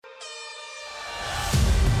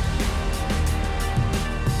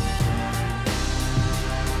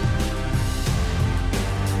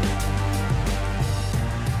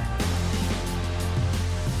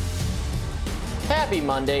Happy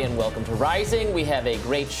Monday and welcome to Rising. We have a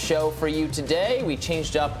great show for you today. We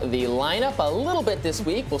changed up the lineup a little bit this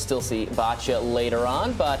week. We'll still see Batya later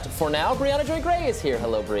on, but for now, Brianna Joy Gray is here.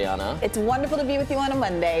 Hello, Brianna. It's wonderful to be with you on a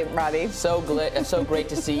Monday, Robbie. So great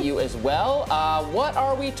to see you as well. What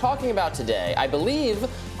are we talking about today? I believe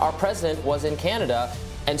our president was in Canada,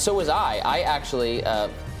 and so was I. I actually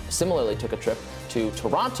similarly took a trip to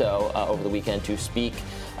Toronto over the weekend to speak,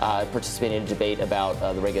 participating in a debate about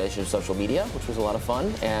the regulation of social media, which was a lot of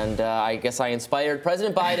fun. And I guess I inspired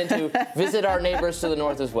President Biden to visit our neighbors to the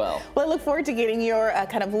north as well. Well, I look forward to getting your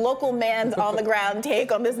kind of local man's on-the-ground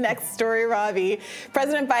take on this next story, Robbie.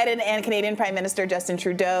 President Biden and Canadian Prime Minister Justin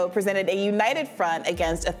Trudeau presented a united front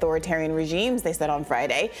against authoritarian regimes, they said on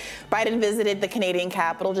Friday. Biden visited the Canadian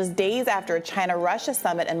capital just days after a China-Russia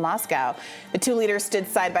summit in Moscow. The two leaders stood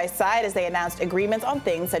side by side as they announced agreements on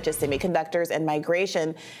things such as semiconductors and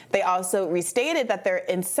migration. They also restated that their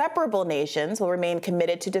inseparable nations will remain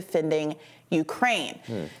committed to defending Ukraine.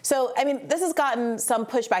 So, I mean, this has gotten some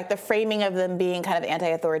pushback. The framing of them being kind of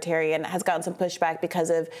anti-authoritarian has gotten some pushback because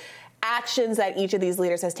of actions that each of these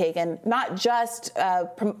leaders has taken, not just,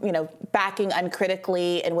 backing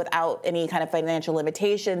uncritically and without any kind of financial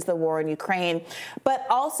limitations, the war in Ukraine, but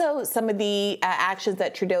also some of the actions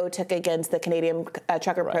that Trudeau took against the Canadian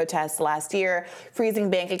trucker protests last year, freezing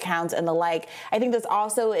bank accounts and the like. I think this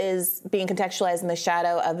also is being contextualized in the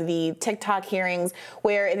shadow of the TikTok hearings,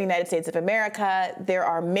 where in the United States of America, there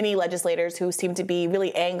are many legislators who seem to be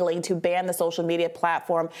really angling to ban the social media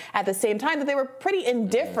platform at the same time that they were pretty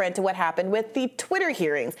indifferent to what happened with the Twitter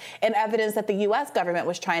hearings and evidence that the U.S. government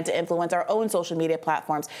was trying to influence our own social media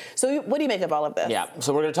platforms. So what do you make of all of this? Yeah,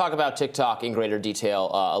 so we're going to talk about TikTok in greater detail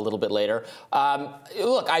a little bit later.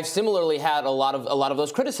 Look, I've similarly had a lot of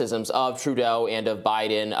those criticisms of Trudeau and of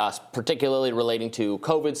Biden, particularly relating to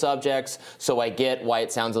COVID subjects. So I get why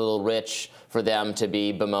it sounds a little rich for them to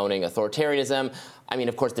be bemoaning authoritarianism. I mean,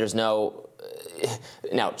 of course, there's no...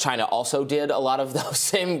 Now, China also did a lot of those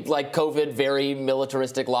same, like, COVID, very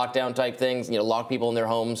militaristic lockdown type things, lock people in their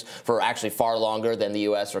homes for actually far longer than the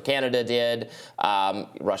U.S. or Canada did.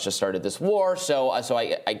 Russia started this war, so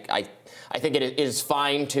I think it is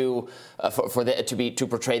fine to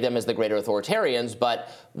portray them as the greater authoritarians, but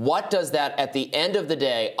what does that, at the end of the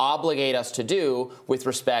day, obligate us to do with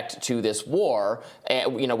respect to this war?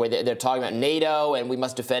 Where they're talking about NATO and we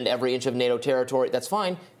must defend every inch of NATO territory. That's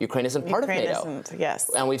fine. Ukraine isn't part of NATO. Yes.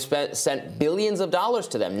 And we've sent billions of dollars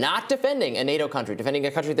to them, not defending a NATO country, defending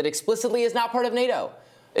a country that explicitly is not part of NATO.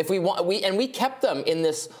 If we kept them in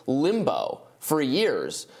this limbo for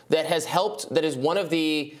years that is one of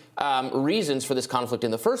the reasons for this conflict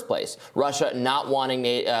in the first place. Russia not wanting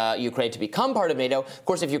Ukraine to become part of NATO. Of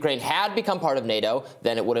course, if Ukraine had become part of NATO,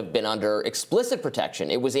 then it would have been under explicit protection.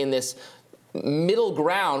 It was in this middle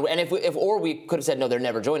ground, and if we could have said, no, they're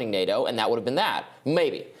never joining NATO, and that would have been that.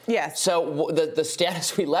 Maybe. Yes. So the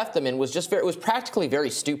status we left them in was it was practically very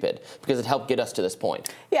stupid because it helped get us to this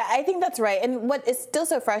point. Yeah, I think that's right. And what is still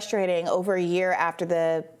so frustrating over a year after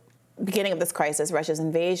the beginning of this crisis, Russia's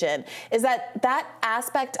invasion, is that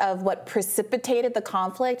aspect of what precipitated the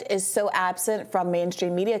conflict is so absent from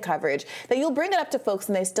mainstream media coverage that you'll bring it up to folks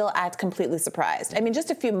and they still act completely surprised. I mean, just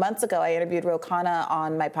a few months ago, I interviewed Ro Khanna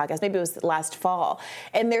on my podcast, maybe it was last fall,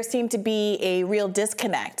 and there seemed to be a real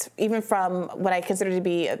disconnect, even from what I consider to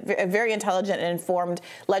be a very intelligent and informed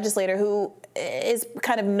legislator who is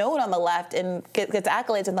kind of known on the left and gets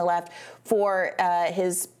accolades on the left for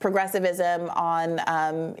his progressivism on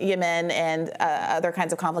Yemen and other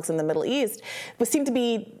kinds of conflicts in the Middle East, but seemed to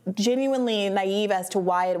be genuinely naive as to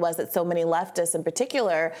why it was that so many leftists in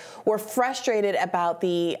particular were frustrated about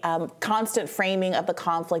the constant framing of the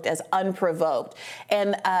conflict as unprovoked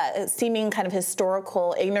and seeming kind of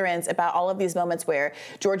historical ignorance about all of these moments where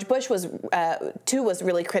George Bush was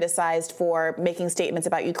really criticized for making statements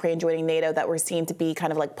about Ukraine joining NATO that were seen to be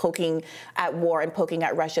kind of like poking at war and poking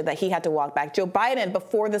at Russia, that he had to walk back. Joe Biden,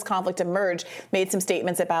 before this conflict emerged, made some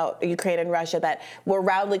statements about Ukraine and Russia that were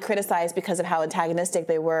roundly criticized because of how antagonistic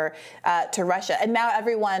they were to Russia. And now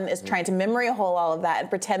everyone is trying to memory hole all of that and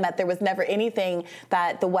pretend that there was never anything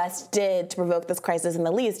that the West did to provoke this crisis in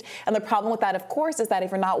the least. And the problem with that, of course, is that if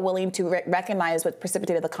you're not willing to recognize what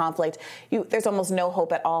precipitated the conflict, there's almost no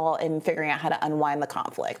hope at all in figuring out how to unwind the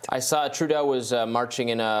conflict. I saw Trudeau was marching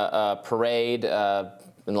in a parade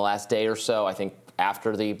in the last day or so, I think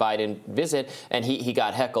after the Biden visit, and he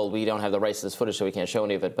got heckled. We don't have the rights to this footage, so we can't show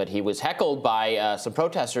any of it, but he was heckled by some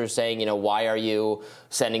protesters saying, why are you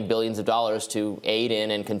sending billions of dollars to aid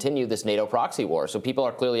in and continue this NATO proxy war? So people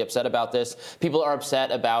are clearly upset about this. People are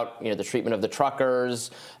upset about the treatment of the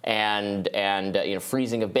truckers and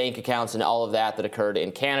freezing of bank accounts and all of that occurred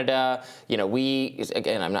in Canada.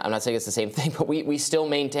 Again, I'm not saying it's the same thing, but we still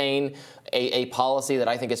maintain a policy that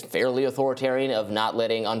I think is fairly authoritarian of not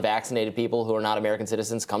letting unvaccinated people who are not American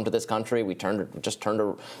citizens come to this country. We just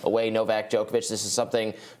turned away Novak Djokovic. This is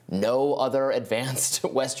something no other advanced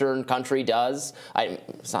Western country does.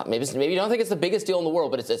 Maybe you don't think it's the biggest deal in the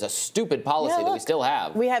world, but it's a stupid policy that we still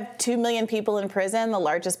have. We have 2 million people in prison, the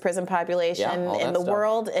largest prison population in the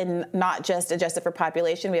world, and not just adjusted for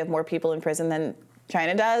population. We have more people in prison than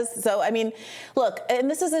China does. So, look, and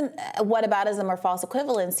this isn't whataboutism or false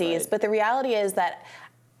equivalencies, right, but the reality is that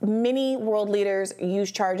many world leaders use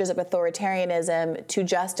charges of authoritarianism to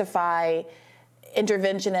justify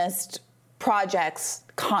interventionist projects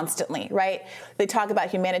constantly, right? They talk about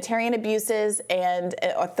humanitarian abuses and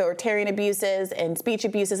authoritarian abuses and speech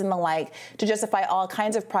abuses and the like to justify all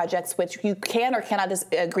kinds of projects which you can or cannot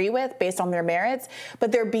disagree with based on their merits,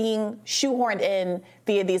 but they're being shoehorned in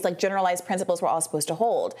via these generalized principles we're all supposed to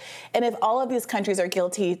hold. And if all of these countries are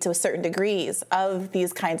guilty to certain degrees of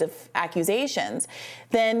these kinds of accusations,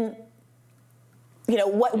 then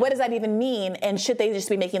what does that even mean? And should they just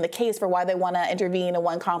be making the case for why they want to intervene in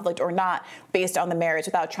one conflict or not based on the merits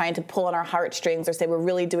without trying to pull on our heartstrings or say we're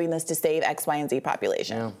really doing this to save X, Y, and Z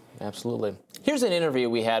population? Yeah, absolutely. Here's an interview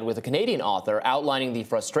we had with a Canadian author outlining the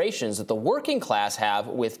frustrations that the working class have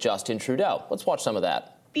with Justin Trudeau. Let's watch some of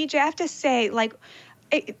that. BJ, I have to say,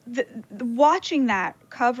 watching that,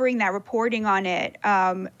 covering that, reporting on it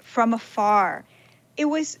from afar, it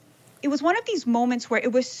was one of these moments where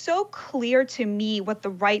it was so clear to me what the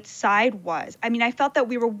right side was. I felt that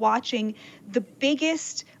we were watching the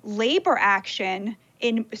biggest labor action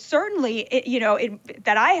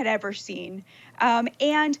that I had ever seen.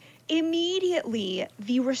 And immediately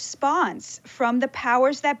the response from the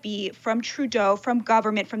powers that be, from Trudeau, from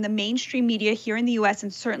government, from the mainstream media here in the US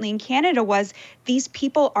and certainly in Canada was these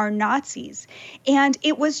people are Nazis. And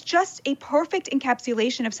it was just a perfect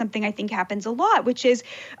encapsulation of something I think happens a lot, which is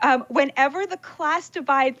whenever the class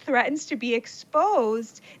divide threatens to be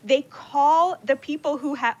exposed, they call the people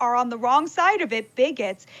who are on the wrong side of it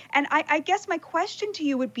bigots. And I guess my question to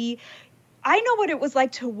you would be, I know what it was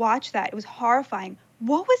like to watch that. It was horrifying.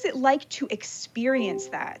 What was it like to experience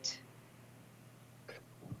that?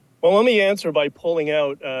 Well, let me answer by pulling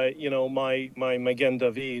out, my Magen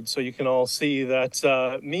David, so you can all see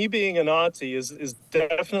that me being a Nazi is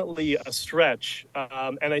definitely a stretch.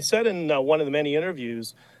 And I said in one of the many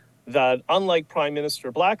interviews that unlike Prime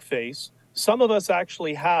Minister Blackface, some of us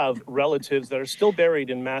actually have relatives that are still buried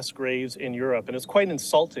in mass graves in Europe, and it's quite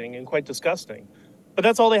insulting and quite disgusting. But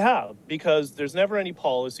that's all they have, because there's never any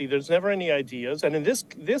policy, there's never any ideas. And in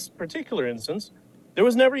this particular instance, there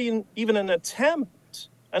was never even an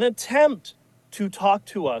attempt to talk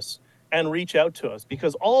to us and reach out to us,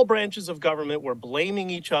 because all branches of government were blaming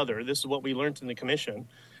each other. This is what we learned in the commission,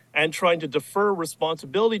 and trying to defer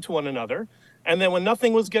responsibility to one another. And then when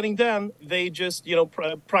nothing was getting done, they just,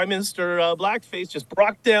 Prime Minister Blackface just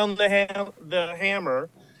brought down the hammer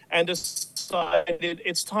and decided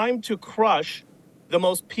it's time to crush the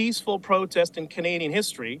most peaceful protest in Canadian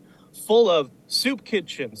history, full of soup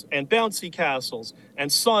kitchens and bouncy castles and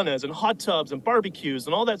saunas and hot tubs and barbecues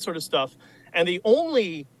and all that sort of stuff. And the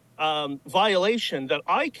only violation that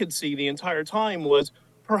I could see the entire time was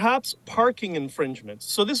perhaps parking infringements.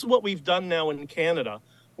 So this is what we've done now in Canada.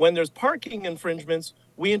 When there's parking infringements,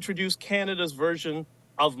 we introduce Canada's version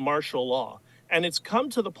of martial law. And it's come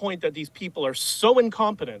to the point that these people are so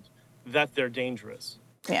incompetent that they're dangerous.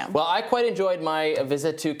 Yeah. Well, I quite enjoyed my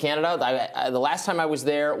visit to Canada. The last time I was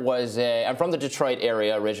there was, I'm from the Detroit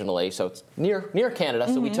area originally, so it's near Canada.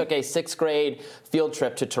 So we took a 6th grade field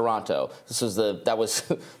trip to Toronto. That was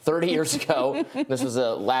 30 years ago. This was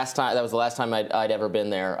the last time I'd ever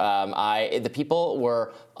been there. The people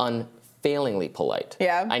were unfailingly polite.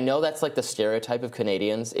 Yeah. I know that's like the stereotype of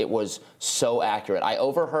Canadians. It was so accurate. I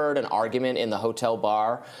overheard an argument in the hotel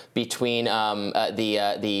bar between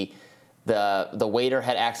the waiter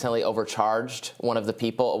had accidentally overcharged one of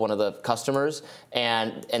the customers,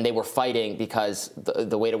 and they were fighting because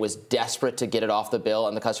the waiter was desperate to get it off the bill,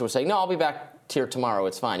 and the customer was saying, "No, I'll be back here tomorrow.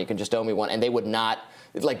 It's fine. You can just owe me one." And they would not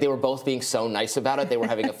Like they were both being so nice about it, they were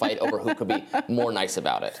having a fight over who could be more nice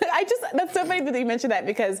about it. That's so funny that you mentioned that,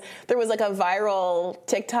 because there was like a viral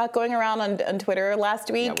TikTok going around on Twitter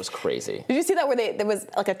last week. That was crazy. Did you see that where there was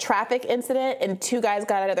like a traffic incident and two guys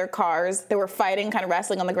got out of their cars? They were fighting, kind of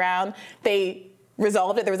wrestling on the ground. They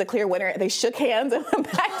resolved it. There was a clear winner. They shook hands and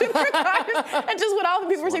went back to their cars and just went off. And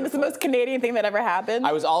people were saying this is the most Canadian thing that ever happened.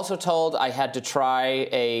 I was also told I had to try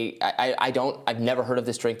I've never heard of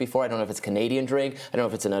this drink before. I don't know if it's a Canadian drink. I don't know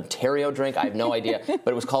if it's an Ontario drink. I have no idea. But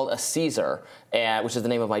it was called a Caesar, which is the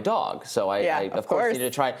name of my dog. So I of course needed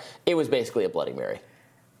to try it. It was basically a Bloody Mary.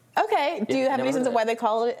 Okay. Do you have reasons of why they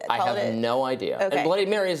call it? I have no idea. Okay. And Bloody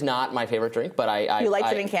Mary is not my favorite drink, but you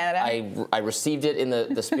liked it in Canada? I received it in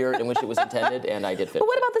the spirit in which it was intended, and I did fit. But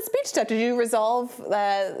what about the speech stuff? Did you resolve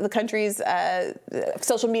the country's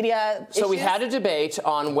social media issues? So we had a debate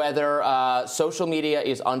on whether social media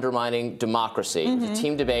is undermining democracy. It was a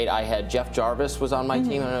team debate. I had Jeff Jarvis was on my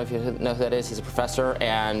team. I don't know if you know who that is. He's a professor.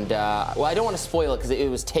 And, well, I don't want to spoil it because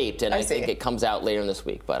it was taped, and I think it comes out later this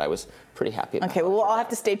week. But I was pretty happy about it. Okay, well, we'll all have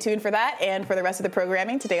to stay tuned for that and for the rest of the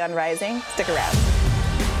programming today on Rising. Stick around.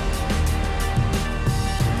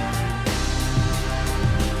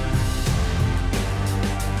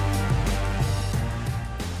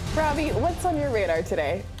 Robbie, what's on your radar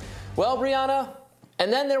today? Well, Brianna,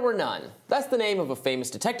 and then there were none. That's the name of a famous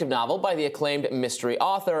detective novel by the acclaimed mystery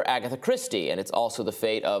author Agatha Christie, and it's also the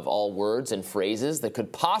fate of all words and phrases that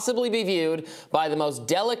could possibly be viewed by the most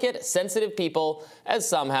delicate, sensitive people as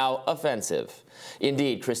somehow offensive.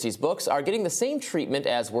 Indeed, Christie's books are getting the same treatment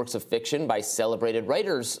as works of fiction by celebrated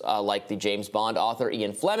writers like the James Bond author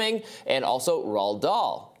Ian Fleming and also Roald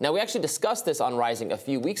Dahl. Now, we actually discussed this on Rising a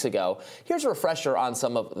few weeks ago. Here's a refresher on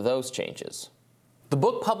some of those changes. The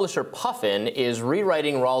book publisher Puffin is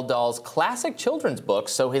rewriting Roald Dahl's classic children's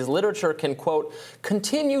books so his literature can, quote,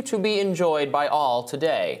 continue to be enjoyed by all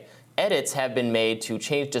today. Edits have been made to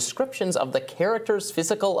change descriptions of the characters'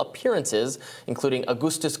 physical appearances, including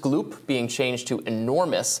Augustus Gloop being changed to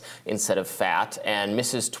enormous instead of fat, and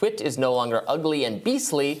Mrs. Twit is no longer ugly and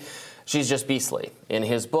beastly. She's just beastly. In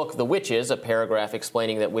his book, The Witches, a paragraph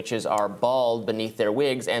explaining that witches are bald beneath their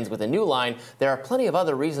wigs ends with a new line, there are plenty of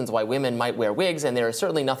other reasons why women might wear wigs, and there is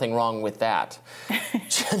certainly nothing wrong with that.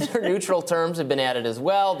 Gender-neutral terms have been added as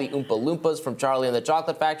well. The Oompa Loompas from Charlie and the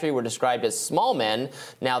Chocolate Factory were described as small men.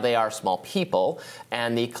 Now they are small people.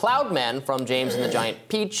 And the Cloud Men from James and the Giant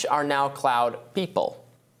Peach are now cloud people.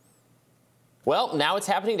 Well, now it's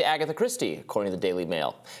happening to Agatha Christie, according to the Daily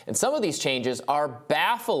Mail. And some of these changes are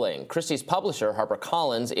baffling. Christie's publisher,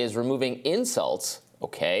 HarperCollins, is removing insults,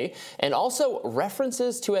 okay, and also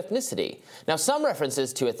references to ethnicity. Now, some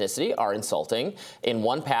references to ethnicity are insulting. In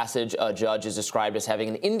one passage, a judge is described as having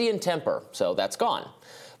an Indian temper, so that's gone.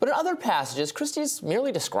 But in other passages, Christie's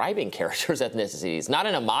merely describing characters' ethnicities, not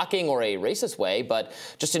in a mocking or a racist way, but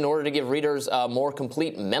just in order to give readers a more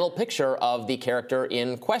complete mental picture of the character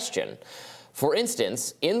in question. For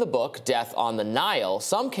instance, in the book Death on the Nile,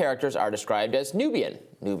 some characters are described as Nubian.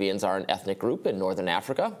 Nubians are an ethnic group in northern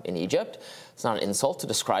Africa, in Egypt. It's not an insult to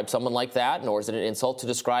describe someone like that, nor is it an insult to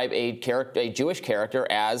describe a Jewish character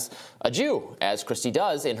as a Jew, as Christie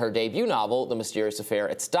does in her debut novel, The Mysterious Affair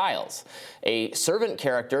at Styles. A servant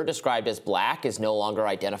character described as black is no longer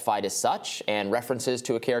identified as such, and references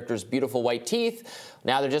to a character's beautiful white teeth,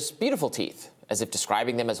 now they're just beautiful teeth, as if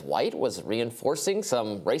describing them as white was reinforcing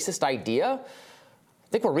some racist idea. I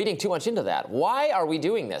think we're reading too much into that. Why are we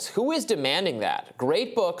doing this? Who is demanding that?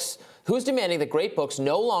 Who's demanding that great books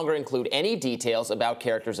no longer include any details about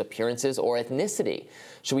characters' appearances or ethnicity?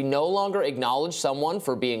 Should we no longer acknowledge someone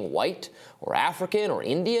for being white or African or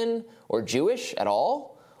Indian or Jewish at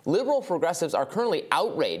all? Liberal progressives are currently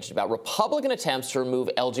outraged about Republican attempts to remove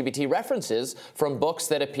LGBT references from books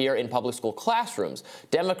that appear in public school classrooms.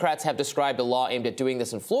 Democrats have described a law aimed at doing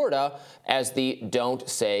this in Florida as the Don't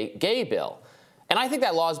Say Gay bill. And I think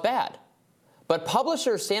that law is bad. But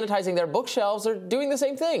publishers sanitizing their bookshelves are doing the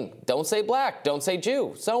same thing. Don't say black, don't say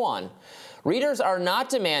Jew, so on. Readers are not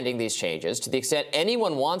demanding these changes to the extent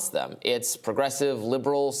anyone wants them. It's progressive,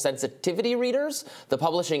 liberal sensitivity readers, the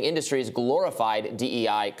publishing industry's glorified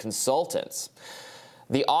DEI consultants.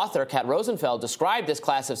 The author, Kat Rosenfeld, described this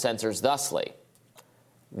class of censors thusly.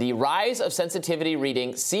 The rise of sensitivity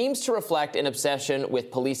reading seems to reflect an obsession with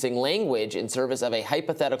policing language in service of a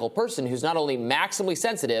hypothetical person who's not only maximally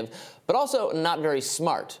sensitive, but also not very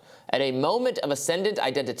smart. At a moment of ascendant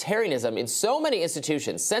identitarianism in so many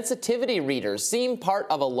institutions, sensitivity readers seem part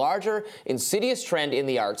of a larger, insidious trend in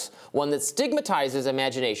the arts, one that stigmatizes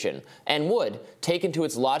imagination and would, taken to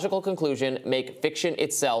its logical conclusion, make fiction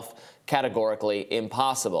itself categorically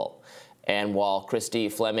impossible. And while Christie,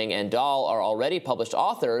 Fleming, and Dahl are already published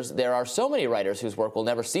authors, there are so many writers whose work will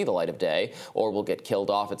never see the light of day or will get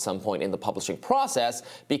killed off at some point in the publishing process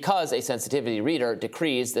because a sensitivity reader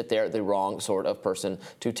decrees that they're the wrong sort of person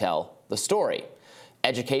to tell the story.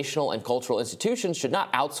 Educational and cultural institutions should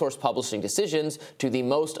not outsource publishing decisions to the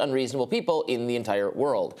most unreasonable people in the entire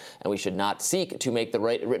world. And we should not seek to make the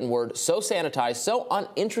written word so sanitized, so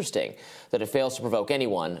uninteresting, that it fails to provoke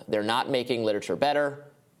anyone. They're not making literature better.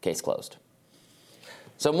 Case closed.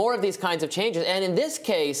 So more of these kinds of changes. And in this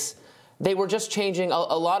case, they were just changing a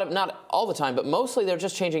lot of, not all the time, but mostly they're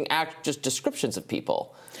just changing just descriptions of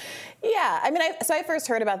people. Yeah, I mean, so I first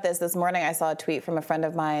heard about this morning. I saw a tweet from a friend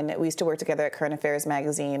of mine. We used to work together at Current Affairs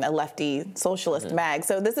magazine, a lefty socialist mag.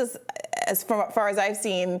 So this is, as far as I've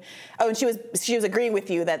seen, oh, and she was agreeing with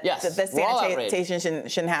you that, yes, that this sanitation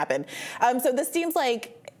shouldn't happen. So this seems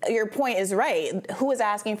like your point is right. Who is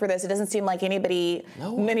asking for this? It doesn't seem like anybody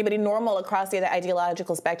normal across the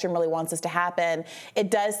ideological spectrum really wants this to happen. It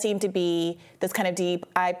does seem to be this kind of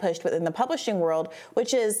DEI pushed within the publishing world,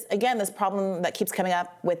 which is, again, this problem that keeps coming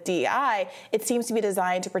up with DEI. It seems to be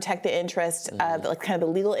designed to protect the interest, kind of the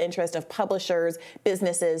legal interest of publishers,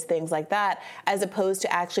 businesses, things like that, as opposed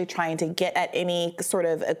to actually trying to get at any sort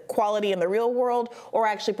of equality in the real world or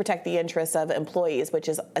actually protect the interests of employees, which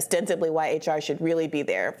is ostensibly why HR should really be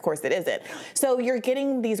there. Of course it isn't. So you're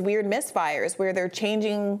getting these weird misfires where they're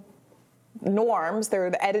changing norms, they're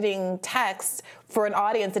editing text for an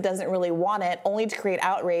audience that doesn't really want it, only to create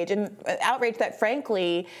outrage, and outrage that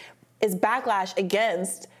frankly is backlash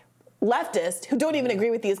against leftists who don't even agree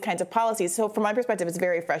with these kinds of policies. So from my perspective, it's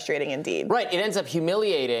very frustrating indeed. Right. It ends up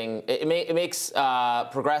humiliating. It makes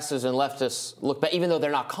progressives and leftists look bad, even though they're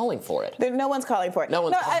not calling for it. No one's calling for it. No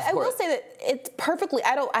one's calling for it. I will say that it's perfectly,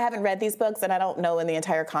 I haven't read these books and I don't know in the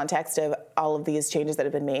entire context of all of these changes that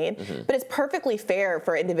have been made, but it's perfectly fair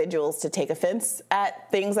for individuals to take offense at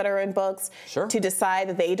things that are in books, to decide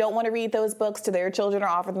that they don't want to read those books to their children or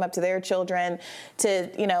offer them up to their children, to,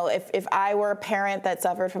 if I were a parent that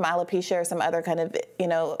suffered from alopecia or some other kind of,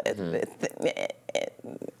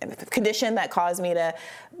 condition that caused me to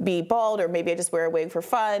be bald, or maybe I just wear a wig for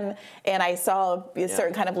fun, and I saw a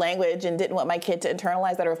certain kind of language and didn't want my kid to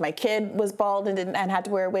internalize that, or if my kid was bald and had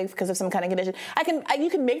to wear a wig because of some kind of condition, you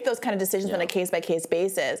can make those kind of decisions on a case-by-case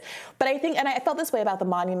basis. But I think, and I felt this way about the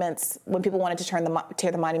monuments when people wanted to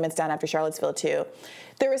tear the monuments down after Charlottesville too.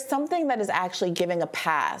 There is something that is actually giving a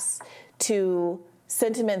pass to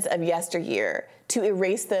sentiments of yesteryear, to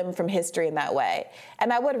erase them from history in that way.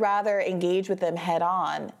 And I would rather engage with them head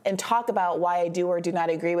on and talk about why I do or do not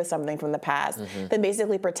agree with something from the past than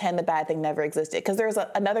basically pretend the bad thing never existed. Because there's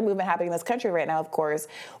another movement happening in this country right now, of course,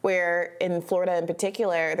 where in Florida in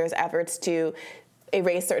particular, there's efforts to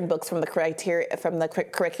erase certain books from the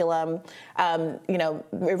curriculum,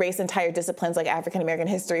 erase entire disciplines like African American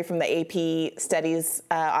history from the AP studies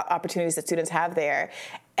opportunities that students have there.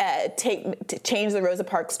 Change the Rosa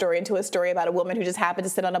Parks story into a story about a woman who just happened to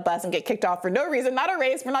sit on a bus and get kicked off for no reason, not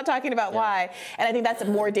erased. We're not talking about why. And I think that's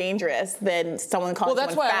more dangerous than someone calling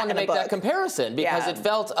someone fat in a book. Well, that's why I wanted to make that comparison, because it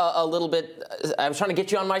felt a little bit, I was trying to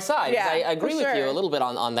get you on my side. Yeah, I agree with you a little bit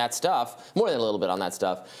on that stuff, more than a little bit on that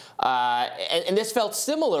stuff. And this felt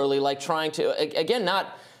similarly like trying to, again,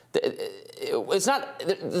 it's not,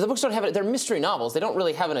 the books don't have, they're mystery novels. They don't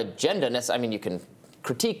really have an agenda necessarily. I mean, you can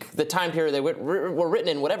critique the time period they were written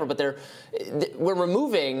in, whatever, but the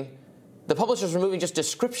publisher's removing just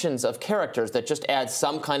descriptions of characters that just add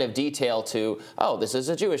some kind of detail to, oh, this is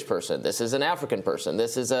a Jewish person, this is an African person,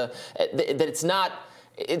 this is that it's not,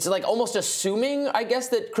 it's like almost assuming, I guess,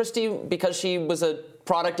 that Christie, because she was a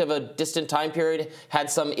product of a distant time period, had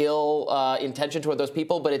some ill intention toward those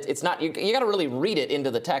people, but it's not, you got to really read it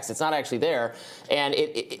into the text. It's not actually there. And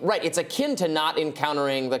it's akin to not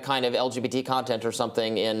encountering the kind of LGBT content or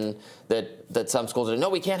something in that some schools do. No,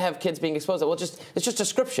 we can't have kids being exposed. Well, it's just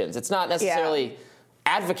descriptions. It's not necessarily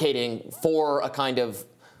advocating for a kind of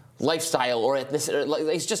lifestyle or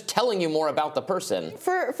ethnicity. It's just telling you more about the person.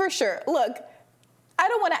 For sure. Look, I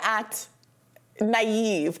don't want to act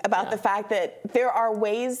naive about the fact that there are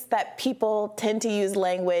ways that people tend to use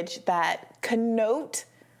language that connote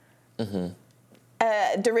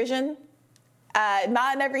derision.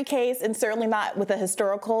 Not in every case, and certainly not with a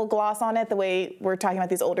historical gloss on it, the way we're talking about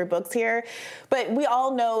these older books here. But we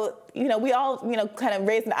all know, kind of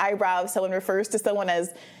raise an eyebrow if someone refers to someone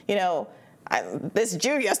as, this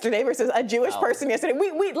Jew yesterday versus a Jewish person yesterday.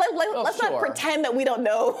 Let's not pretend that we don't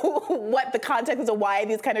know what the context is of why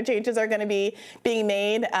these kind of changes are going to be being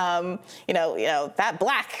made. That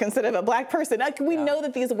black instead of a black person. We know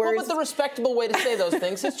that these words. Well, but the respectable way to say those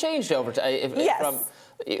things has changed over time. Yes.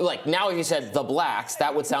 Like now, if you said the blacks,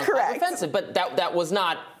 that would sound kind of offensive, but that was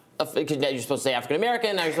not. You're supposed to say African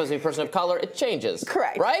American. Now you're supposed to be a person of color. It changes.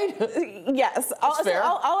 Correct. Right? Yes. Fair.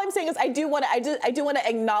 All I'm saying is I do want to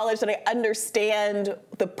acknowledge that I understand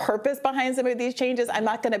the purpose behind some of these changes. I'm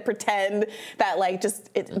not going to pretend that like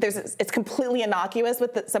it's completely innocuous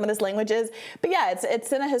with some of this languages. But yeah,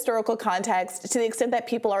 it's in a historical context. To the extent that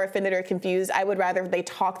people are offended or confused, I would rather they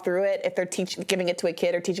talk through it if they're giving it to a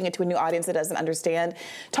kid or teaching it to a new audience that doesn't understand.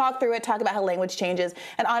 Talk through it. Talk about how language changes.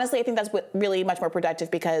 And honestly, I think that's really much more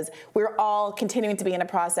productive because we're all continuing to be in a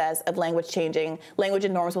process of language changing. Language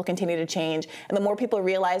and norms will continue to change. And the more people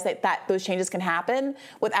realize that those changes can happen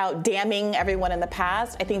without damning everyone in the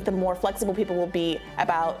past, I think the more flexible people will be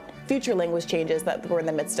about future language changes that we're in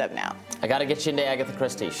the midst of now. I got to get you into Agatha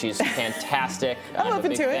Christie. She's fantastic. I'm open a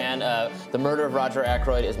big to fan. The Murder of Roger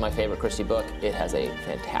Ackroyd is my favorite Christie book. It has a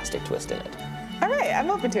fantastic twist in it. All right,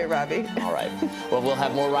 I'm open to it, Robbie. All right. Well, we'll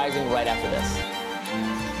have more Rising right after this.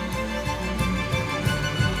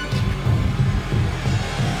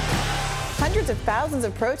 Hundreds of thousands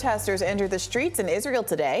of protesters entered the streets in Israel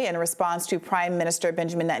today in response to Prime Minister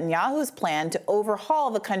Benjamin Netanyahu's plan to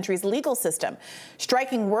overhaul the country's legal system.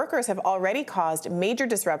 Striking workers have already caused major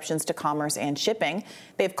disruptions to commerce and shipping.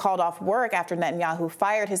 They've called off work after Netanyahu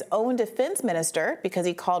fired his own defense minister because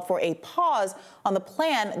he called for a pause on the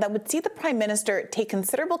plan that would see the prime minister take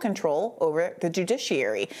considerable control over the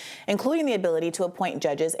judiciary, including the ability to appoint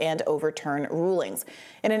judges and overturn rulings.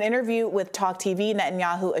 In an interview with Talk TV,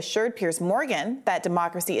 Netanyahu assured Piers Morgan that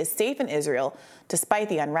democracy is safe in Israel despite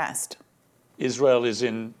the unrest. Israel is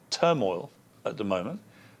in turmoil at the moment,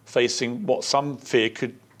 facing what some fear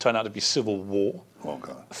could turn out to be civil war,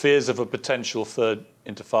 fears of a potential third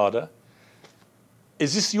intifada.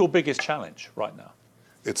 Is this your biggest challenge right now?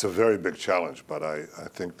 It's a very big challenge, but I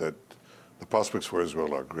think that the prospects for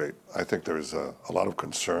Israel are great. I think there is a lot of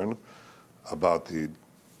concern about the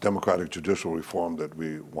democratic judicial reform that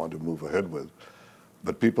we want to move ahead with,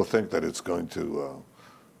 but people think that it's going to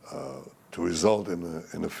result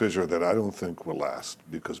in a fissure that I don't think will last,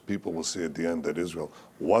 because people will see at the end that Israel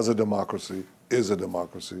was a democracy, is a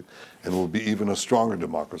democracy, and will be even a stronger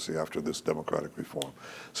democracy after this democratic reform.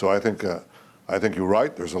 So I think you're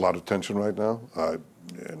right. There's a lot of tension right now,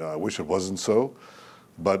 and I wish it wasn't so,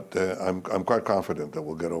 but I'm quite confident that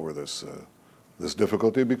we'll get over this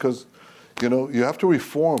difficulty, because you have to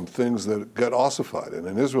reform things that get ossified. And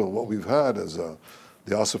in Israel, what we've had is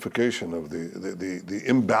the ossification of the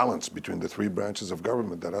imbalance between the three branches of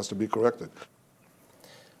government that has to be corrected.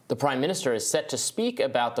 The Prime Minister is set to speak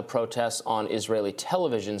about the protests on Israeli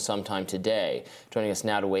television sometime today. Joining us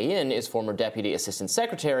now to weigh in is former Deputy Assistant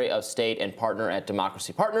Secretary of State and partner at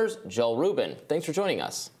Democracy Partners, Joel Rubin. Thanks for joining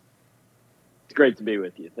us. It's great to be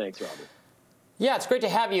with you. Thanks, Robert. Yeah, it's great to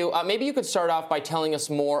have you. Maybe you could start off by telling us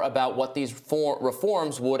more about what these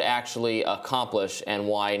reforms would actually accomplish and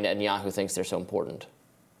why Netanyahu thinks they're so important.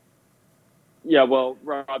 Yeah, well,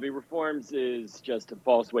 Robbie, reforms is just a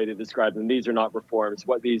false way to describe them. These are not reforms.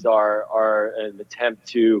 What these are an attempt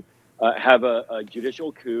to have a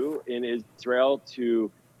judicial coup in Israel to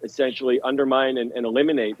essentially undermine and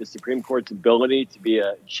eliminate the Supreme Court's ability to be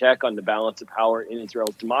a check on the balance of power in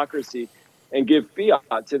Israel's democracy and give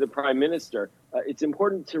fiat to the prime minister. It's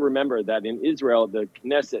important to remember that in Israel, the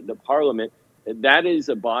Knesset, the parliament, that is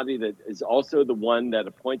a body that is also the one that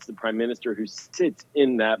appoints the prime minister who sits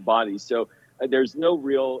in that body. So there's no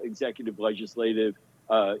real executive legislative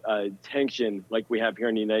tension like we have here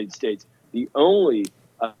in the United States. The only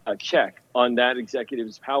check on that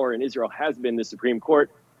executive's power in Israel has been the Supreme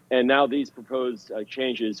Court. And now these proposed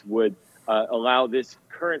changes would allow this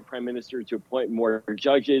current prime minister to appoint more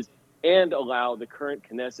judges and allow the current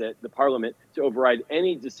Knesset, the parliament, to override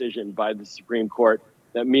any decision by the Supreme Court,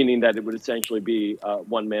 meaning that it would essentially be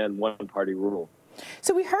one man, one party rule.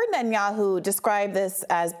 So we heard Netanyahu describe this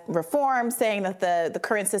as reform, saying that the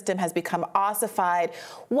current system has become ossified.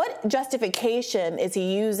 What justification is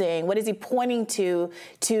he using? What is he pointing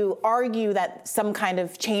to argue that some kind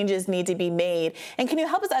of changes need to be made? And can you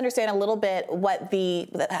help us understand a little bit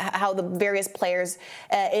how the various players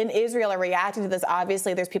in Israel are reacting to this?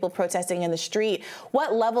 Obviously, there's people protesting in the street.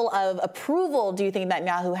 What level of approval do you think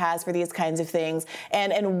Netanyahu has for these kinds of things?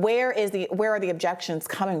 And where are the objections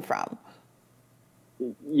coming from?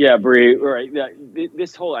 Yeah, Bree, right.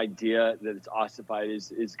 This whole idea that it's ossified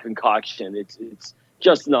is concoction. It's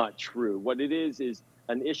just not true. What it is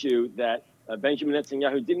an issue that Benjamin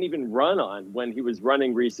Netanyahu didn't even run on when he was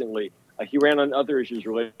running recently. He ran on other issues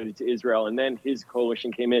related to Israel, and then his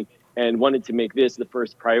coalition came in and wanted to make this the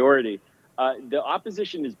first priority. The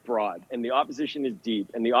opposition is broad, and the opposition is deep,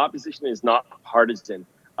 and the opposition is not partisan.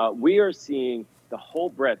 We are seeing the whole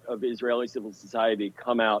breadth of Israeli civil society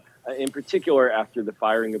come out, in particular after the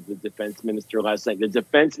firing of the defense minister last night. The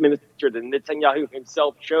defense minister that Netanyahu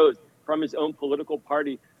himself chose from his own political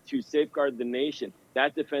party to safeguard the nation.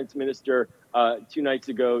 That defense minister 2 nights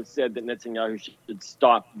ago said that Netanyahu should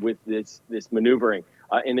stop with this maneuvering.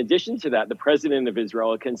 In addition to that, the president of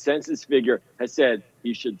Israel, a consensus figure, has said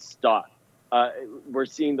he should stop. We're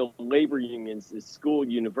seeing the labor unions, the school,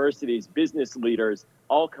 universities, business leaders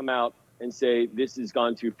all come out and say this has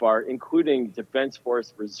gone too far, including Defense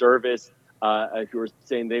Force reservists who are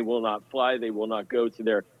saying they will not fly, they will not go to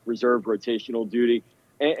their reserve rotational duty.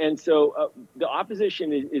 And so the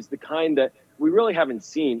opposition is the kind that we really haven't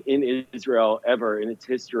seen in Israel ever in its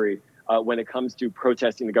history when it comes to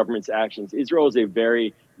protesting the government's actions. Israel is a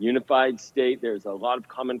very unified state. There's a lot of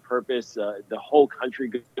common purpose. The whole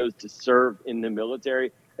country goes to serve in the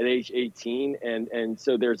military at age 18. And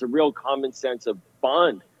so there's a real common sense of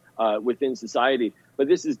bond within society. But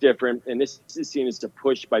this is different, and this is seen as a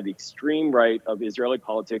push by the extreme right of Israeli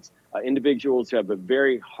politics, individuals who have a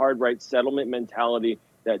very hard right settlement mentality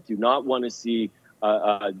that do not want to see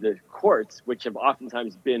the courts, which have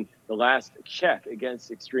oftentimes been the last check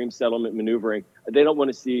against extreme settlement maneuvering. They don't want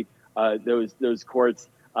to see those courts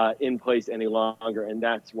in place any longer, and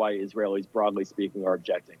that's why Israelis, broadly speaking, are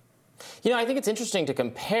objecting. You know, I think it's interesting to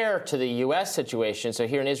compare to the U.S. situation. So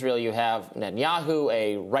here in Israel, you have Netanyahu,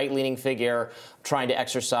 a right-leaning figure, trying to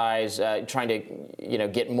exercise, trying to,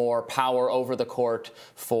 get more power over the court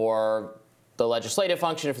for the legislative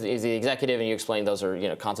function, for the executive, and you explained those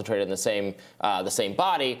are concentrated in the same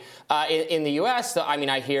body. In the U.S.,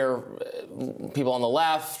 I hear people on the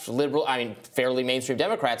left, liberal, fairly mainstream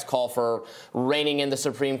Democrats call for reining in the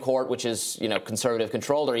Supreme Court, which is conservative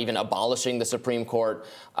controlled, or even abolishing the Supreme Court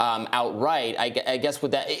outright. I guess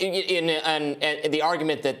with that, and the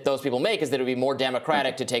argument that those people make is that it would be more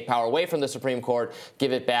democratic to take power away from the Supreme Court,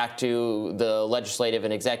 give it back to the legislative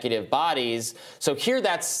and executive bodies. So here,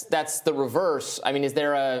 that's the reverse. Is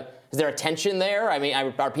there a tension there?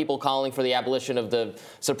 Are people calling for the abolition of the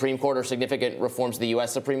Supreme Court or significant reforms to the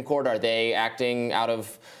U.S. Supreme Court? Are they acting out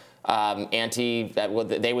of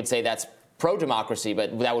they would say that's pro-democracy,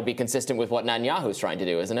 but that would be consistent with what Netanyahu is trying to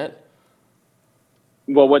do, isn't it?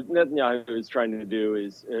 Well, what Netanyahu is trying to do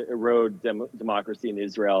is erode democracy in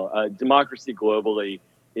Israel. Democracy globally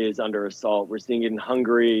is under assault. We're seeing it in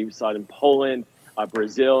Hungary, we saw it in Poland,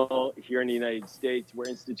 Brazil, here in the United States, where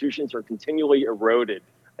institutions are continually eroded,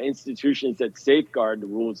 institutions that safeguard the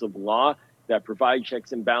rules of law, that provide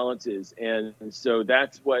checks and balances. And so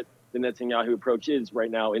that's what the Netanyahu approach is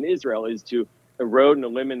right now in Israel, is to erode and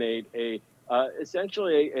eliminate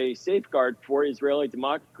essentially a safeguard for Israeli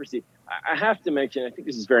democracy. I have to mention, I think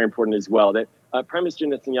this is very important as well, that Prime Minister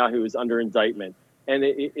Netanyahu is under indictment. And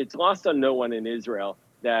it's lost on no one in Israel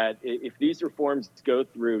that if these reforms go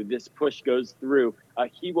through, this push goes through,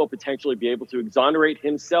 he will potentially be able to exonerate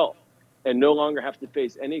himself and no longer have to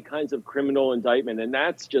face any kinds of criminal indictment. And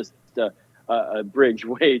that's just a bridge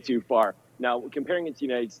way too far. Now, comparing it to the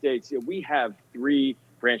United States, we have 3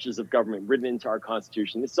 branches of government written into our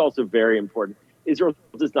Constitution. This is also very important. Israel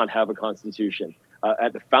does not have a constitution.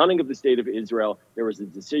 At the founding of the state of Israel, there was a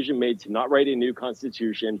decision made to not write a new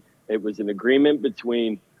constitution. It was an agreement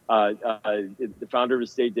between the founder of the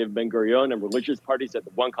state, David Ben-Gurion, and religious parties that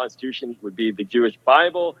the one constitution would be the Jewish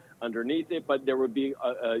Bible underneath it, but there would be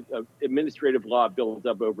a administrative law built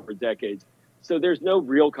up over decades. So there's no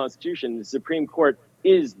real constitution. The Supreme Court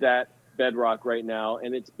is that bedrock right now,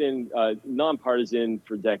 and it's been nonpartisan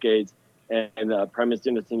for decades. And Prime Minister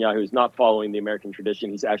Netanyahu is not following the American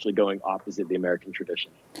tradition. He's actually going opposite the American tradition.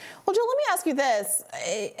 Well, Joe, let me ask you this.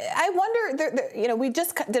 I wonder, we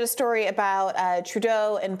just did a story about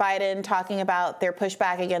Trudeau and Biden talking about their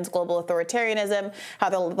pushback against global authoritarianism, how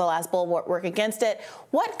the last bull work against it.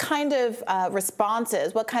 What kind of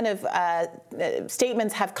responses, what kind of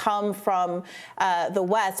statements have come from the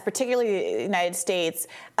West, particularly the United States,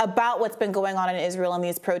 about what's been going on in Israel in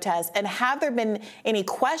these protests? And have there been any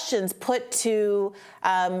questions put to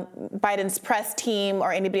Biden's press team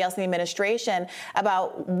or anybody else in the administration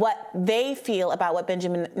about what they feel about what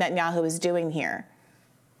Benjamin Netanyahu is doing here?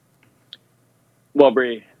 Well,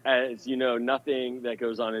 Bree, as you know, nothing that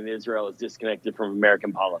goes on in Israel is disconnected from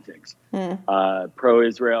American politics.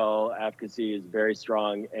 Pro-Israel advocacy is very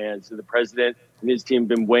strong, and so the president and his team have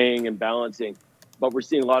been weighing and balancing. But we're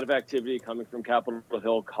seeing a lot of activity coming from Capitol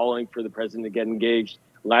Hill, calling for the president to get engaged.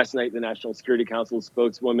 Last night, the National Security Council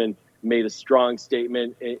spokeswoman made a strong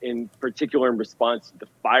statement, in particular in response to the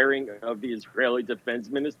firing of the Israeli defense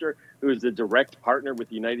minister, who is a direct partner with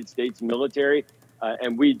the United States military.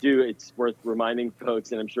 And it's worth reminding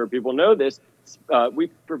folks, and I'm sure people know this, we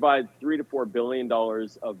provide $3 to $4 billion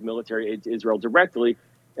of military aid to Israel directly.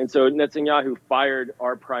 And so Netanyahu fired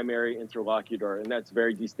our primary interlocutor, and that's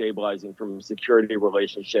very destabilizing from a security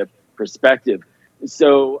relationship perspective.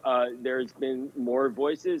 So there's been more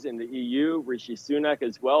voices in the EU. Rishi Sunak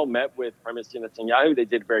as well met with Prime Minister Netanyahu. They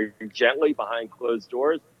did very gently behind closed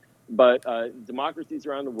doors. But democracies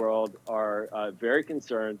around the world are very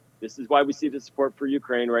concerned. This is why we see the support for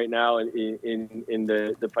Ukraine right now in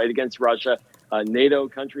the fight against Russia. NATO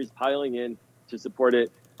countries piling in to support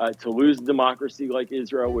it. To lose democracy like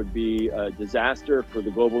Israel would be a disaster for the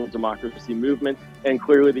global democracy movement. And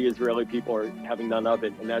clearly the Israeli people are having none of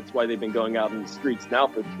it. And that's why they've been going out in the streets now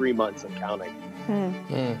for 3 months and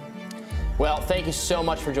counting. Well, thank you so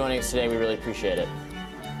much for joining us today. We really appreciate it.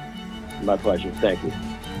 My pleasure. Thank you.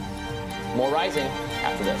 More Rising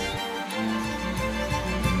after this.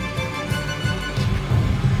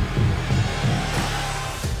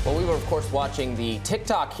 Well, we were, of course, watching the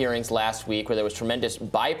TikTok hearings last week where there was tremendous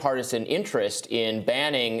bipartisan interest in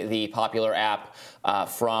banning the popular app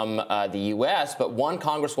from the U.S., but one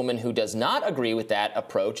congresswoman who does not agree with that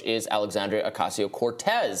approach is Alexandria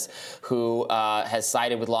Ocasio-Cortez, who has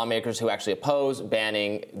sided with lawmakers who actually oppose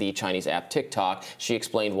banning the Chinese app TikTok. She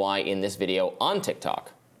explained why in this video on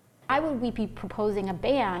TikTok. Why would we be proposing a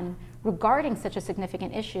ban regarding such a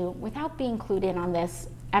significant issue without being clued in on this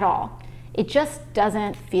at all? It just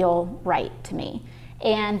doesn't feel right to me.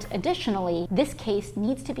 And additionally, this case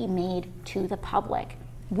needs to be made to the public.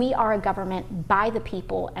 We are a government by the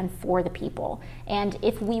people and for the people. And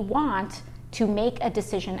if we want to make a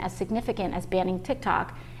decision as significant as banning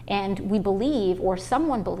TikTok, and we believe, or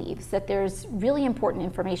someone believes, that there's really important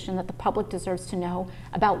information that the public deserves to know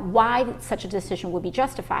about why such a decision would be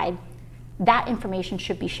justified, that information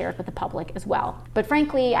should be shared with the public as well. But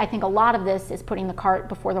frankly, I think a lot of this is putting the cart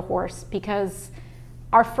before the horse, because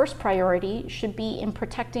our first priority should be in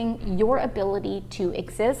protecting your ability to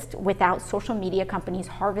exist without social media companies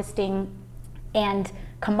harvesting and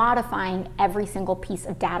commodifying every single piece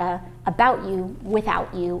of data about you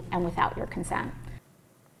and without your consent.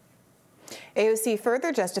 AOC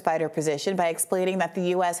further justified her position by explaining that the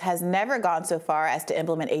U.S. has never gone so far as to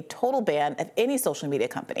implement a total ban of any social media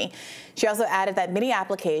company. She also added that many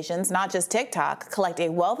applications, not just TikTok, collect a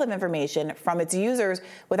wealth of information from its users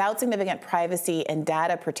without significant privacy and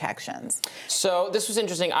data protections. So this was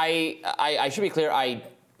interesting. I should be clear. I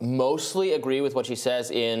mostly agree with what she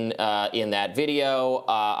says in that video.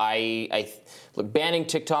 Look, banning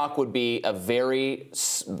TikTok would be a very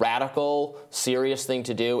radical, serious thing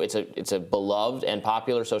to do. It's a beloved and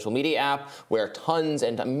popular social media app where tons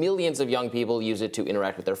and millions of young people use it to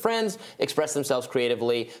interact with their friends, express themselves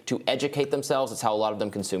creatively, to educate themselves. It's how a lot of them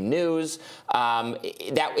consume news.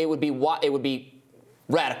 It would be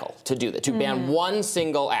radical to do that, to ban one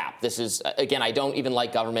single app. This is, again, I don't even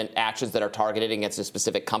like government actions that are targeted against a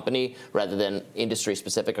specific company rather than industry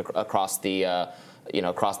specific across the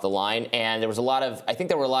across the line. And there was I think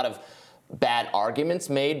there were a lot of bad arguments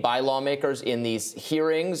made by lawmakers in these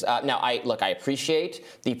hearings. Now, I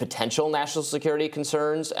appreciate the potential national security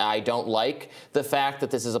concerns. I don't like the fact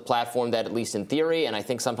that this is a platform that, at least in theory, and I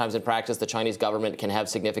think sometimes in practice, the Chinese government can have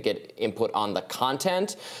significant input on the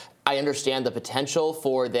content. I understand the potential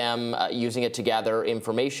for them using it to gather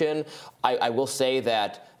information. I will say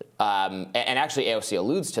that, and actually AOC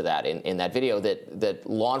alludes to that in that video, that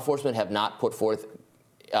law enforcement have not put forth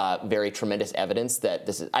very tremendous evidence that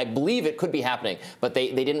this is, I believe it could be happening, but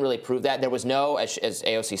they didn't really prove that. There was no, as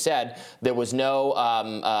AOC said, there was no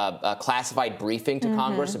classified briefing to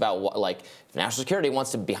Congress about what, like, if national security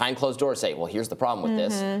wants to, behind closed doors, say, well, here's the problem with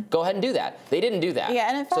this, go ahead and do that. They didn't do that. Yeah,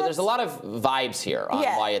 and in fact, so there's a lot of vibes here on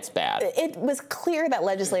why it's bad. It was clear that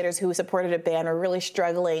legislators who supported a ban were really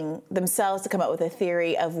struggling themselves to come up with a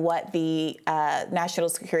theory of what the national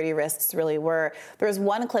security risks really were. There was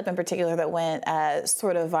one clip in particular that went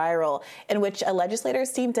sort of viral, in which a legislator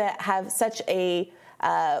seemed to have such a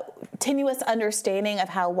tenuous understanding of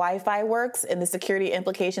how Wi-Fi works and the security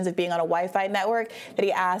implications of being on a Wi-Fi network that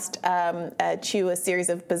he asked Chu a series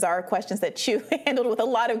of bizarre questions that Chu handled with a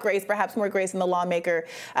lot of grace, perhaps more grace than the lawmaker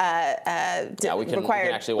required. We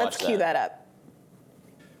can actually watch Let's cue that up.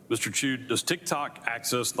 Mr. Chu, does TikTok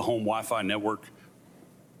access the home Wi-Fi network?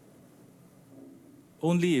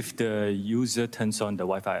 Only if the user turns on the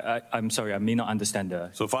Wi-Fi. I'm sorry, I may not understand the.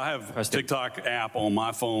 So if I have a TikTok app on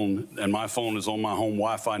my phone and my phone is on my home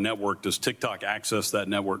Wi-Fi network, does TikTok access that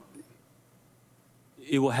network?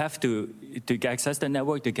 It will have to access the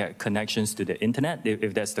network to get connections to the internet,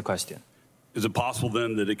 if that's the question. Is it possible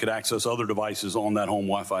then that it could access other devices on that home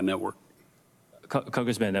Wi-Fi network?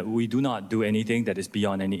 Congressman, we do not do anything that is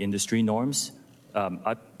beyond any industry norms.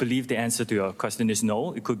 I believe the answer to your question is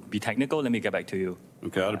no. It could be technical. Let me get back to you.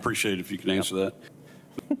 Okay, I'd appreciate it if you can answer that.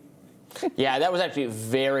 Yeah, that was actually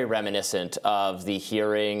very reminiscent of the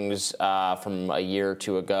hearings from a year or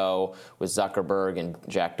two ago with Zuckerberg and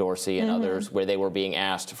Jack Dorsey and others, where they were being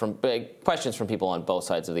asked questions from people on both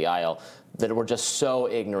sides of the aisle that were just so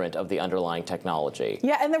ignorant of the underlying technology.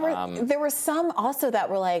 Yeah, and there were some also that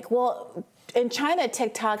were like, well, in China,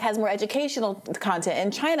 TikTok has more educational content.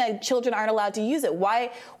 In China, children aren't allowed to use it.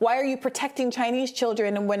 Why are you protecting Chinese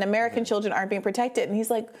children when American children aren't being protected? And he's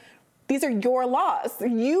like, these are your laws.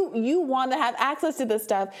 You want to have access to this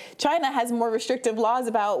stuff. China has more restrictive laws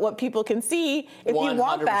about what people can see. If 100%. You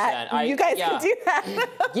want that, you guys can do that.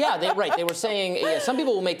 Yeah, they were saying, some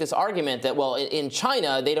people will make this argument that, well, in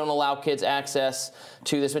China, they don't allow kids access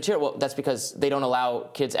to this material. Well, that's because they don't allow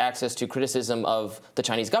kids access to criticism of the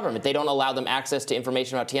Chinese government. They don't allow them access to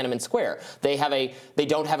information about Tiananmen Square. They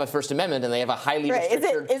don't have a First Amendment, and they have a highly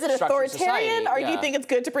restricted Is it authoritarian, society. or do you think it's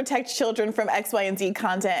good to protect children from X, Y, and Z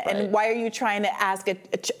content? Right. And why are you trying to ask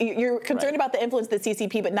you're concerned about the influence of the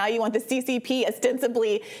CCP, but now you want the CCP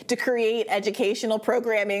ostensibly to create educational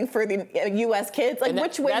programming for the U.S. kids? Like,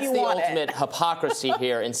 which way do you want it? That's the ultimate hypocrisy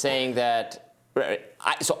here in saying that.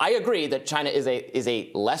 So I agree that China is a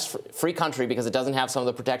less free country because it doesn't have some of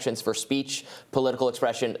the protections for speech, political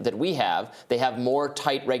expression that we have. They have more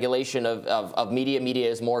tight regulation of media. Media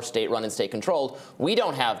is more state-run and state-controlled. We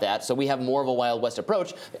don't have that, so we have more of a Wild West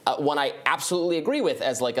approach. One I absolutely agree with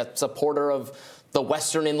as like a supporter of the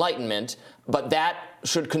Western Enlightenment, but that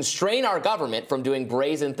should constrain our government from doing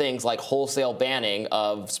brazen things like wholesale banning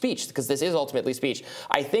of speech, because this is ultimately speech.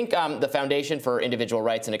 I think the Foundation for Individual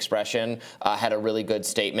Rights and Expression had a really good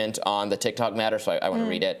statement on the TikTok matter, so I want to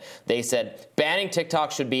read it. They said, banning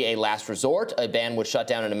TikTok should be a last resort. A ban would shut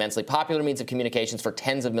down an immensely popular means of communications for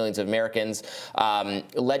tens of millions of Americans.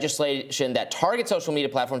 Legislation that targets social media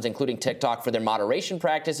platforms, including TikTok, for their moderation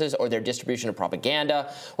practices or their distribution of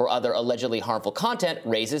propaganda or other allegedly harmful content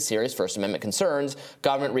raises serious First Amendment concerns.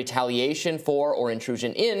 Government retaliation for or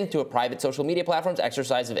intrusion into a private social media platform's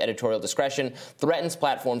exercise of editorial discretion threatens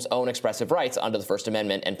platforms' own expressive rights under the First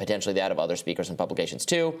Amendment and potentially that of other speakers and publications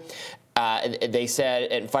too. They said,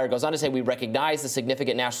 and Fire goes on to say, we recognize the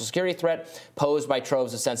significant national security threat posed by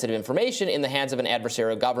troves of sensitive information in the hands of an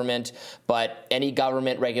adversarial government, but any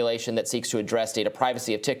government regulation that seeks to address data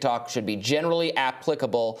privacy of TikTok should be generally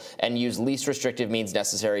applicable and use least restrictive means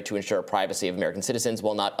necessary to ensure privacy of American citizens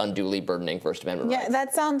while not unduly burdening First Amendment rights. Yeah,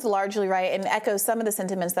 that sounds largely right and echoes some of the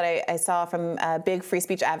sentiments that I saw from big free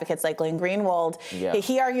speech advocates like Glenn Greenwald. Yeah.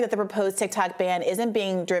 He argued that the proposed TikTok ban isn't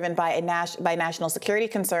being driven by national security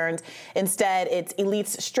concerns. Instead, it's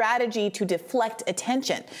elites' strategy to deflect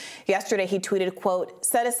attention. Yesterday, he tweeted, quote,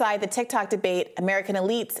 set aside the TikTok debate, American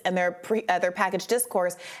elites and their packaged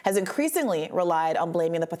discourse has increasingly relied on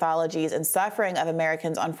blaming the pathologies and suffering of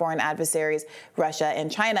Americans on foreign adversaries, Russia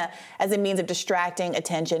and China, as a means of distracting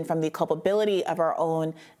attention from the culpability of our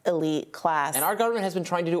own elite class. And our government has been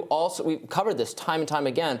trying to do also, we've covered this time and time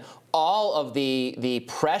again, all of the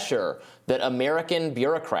pressure that American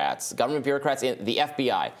bureaucrats, government bureaucrats in the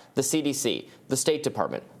FBI, the CDC, the State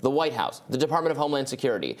Department, the White House, the Department of Homeland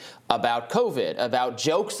Security, about COVID, about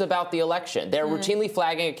jokes about the election. They're routinely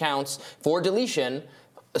flagging accounts for deletion,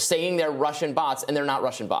 saying they're Russian bots, and they're not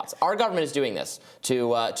Russian bots. Our government is doing this to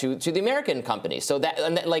the American companies. So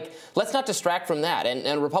let's not distract from that.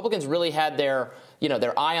 And Republicans really had their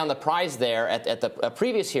eye on the prize there at the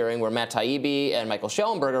previous hearing where Matt Taibbi and Michael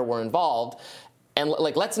Schellenberger were involved. And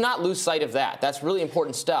let's not lose sight of that. That's really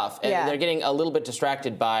important stuff. And they're getting a little bit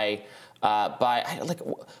distracted by our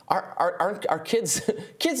kids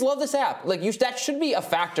love this app. That should be a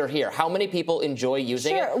factor here. How many people enjoy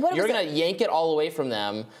using it? You're going to yank it all away from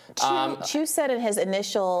them. Chu said in his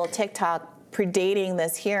initial TikTok predating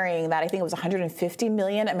this hearing that I think it was 150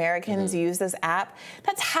 million Americans use this app.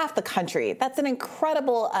 That's half the country. That's an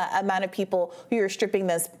incredible amount of people who you're stripping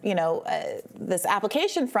this, this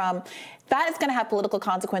application from. That is going to have political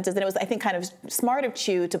consequences, and it was, I think, kind of smart of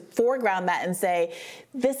Chu to foreground that and say,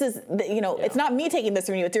 "This is, it's not me taking this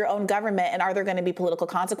from you; it's your own government." And are there going to be political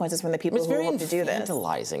consequences from the people who hope to do this? It's very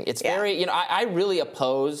infantilizing. It's very, I really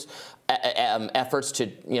oppose efforts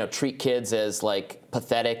to treat kids as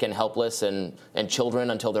pathetic and helpless and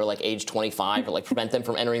children until they're age 25 or prevent them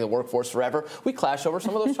from entering the workforce forever. We clash over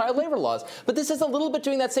some of those child labor laws. But this is a little bit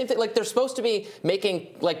doing that same thing. They're supposed to be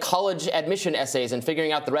making college admission essays and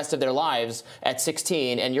figuring out the rest of their lives at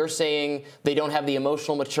 16, and you're saying they don't have the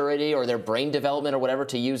emotional maturity or their brain development or whatever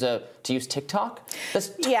to use TikTok?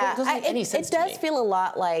 Doesn't make any sense to me. It does feel a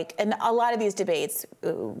lot like, in a lot of these debates,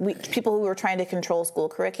 people who are trying to control school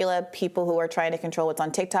curricula, people who are trying to control what's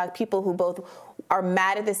on TikTok, people who both are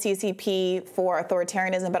mad at the CCP for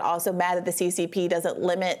authoritarianism, but also mad that the CCP doesn't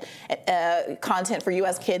limit content for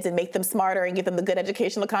U.S. kids and make them smarter and give them the good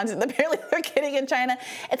educational content that apparently they're getting in China.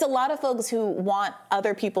 It's a lot of folks who want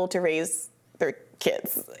other people to raise their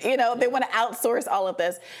kids. You know, they want to outsource all of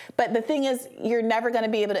this. But the thing is, you're never going to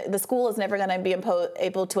be able to, the school is never going to be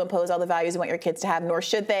able to impose all the values you want your kids to have, nor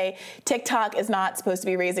should they. TikTok is not supposed to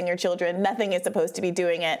be raising your children. Nothing is supposed to be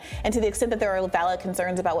doing it. And to the extent that there are valid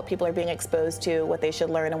concerns about what people are being exposed to, what they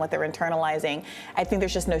should learn, and what they're internalizing, I think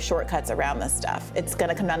there's just no shortcuts around this stuff. It's going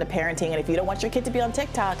to come down to parenting. And if you don't want your kid to be on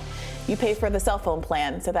TikTok, you pay for the cell phone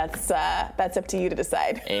plan. So that's up to you to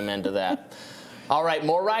decide. Amen to that. All right,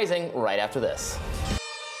 more Rising right after this.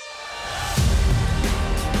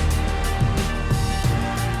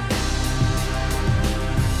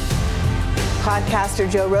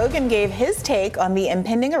 Podcaster Joe Rogan gave his take on the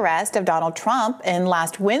impending arrest of Donald Trump in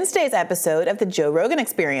last Wednesday's episode of The Joe Rogan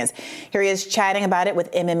Experience. Here he is chatting about it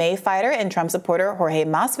with MMA fighter and Trump supporter Jorge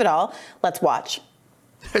Masvidal. Let's watch.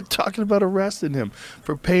 They're talking about arresting him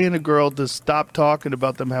for paying a girl to stop talking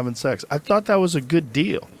about them having sex. I thought that was a good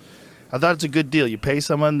deal. I thought it's a good deal. You pay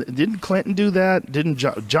someone. Didn't Clinton do that? Didn't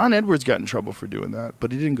John Edwards got in trouble for doing that,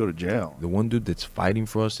 but he didn't go to jail. The one dude that's fighting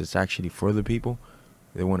for us, that's actually for the people,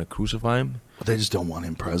 they want to crucify him. But they just don't want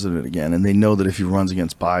him president again, and they know that if he runs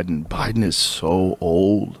against Biden, Biden is so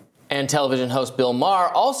old. And television host Bill Maher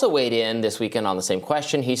also weighed in this weekend on the same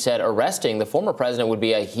question. He said arresting the former president would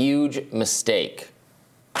be a huge mistake.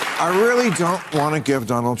 I really don't want to give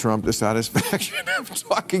Donald Trump the satisfaction of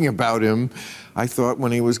talking about him. I thought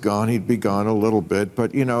when he was gone, he'd be gone a little bit.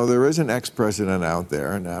 But, you know, there is an ex-president out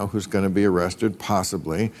there now who's going to be arrested,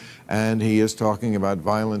 possibly. And he is talking about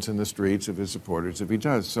violence in the streets of his supporters if he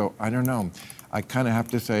does. So I don't know. I kind of have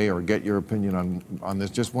to say, or get your opinion on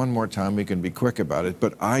this just one more time. We can be quick about it.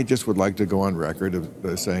 But I just would like to go on record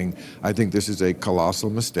of saying I think this is a colossal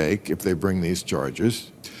mistake if they bring these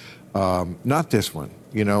charges. Not this one.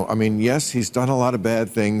 You know, I mean, yes, he's done a lot of bad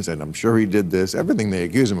things, and I'm sure he did this. Everything they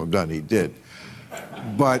accuse him of done, he did.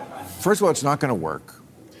 But first of all, it's not going to work.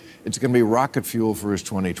 It's going to be rocket fuel for his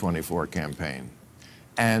 2024 campaign.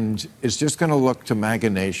 And it's just going to look to MAGA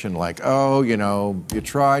Nation like, oh, you know, you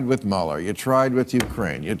tried with Mueller, you tried with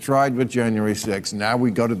Ukraine, you tried with January 6th, now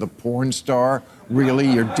we go to the porn star?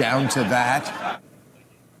 Really? You're down to that?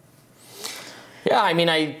 Yeah, I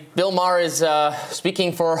mean, Bill Maher is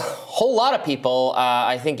speaking for a whole lot of people,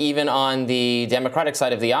 I think even on the Democratic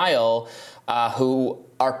side of the aisle, who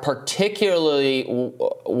are particularly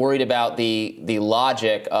worried about the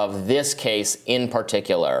logic of this case in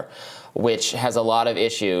particular, which has a lot of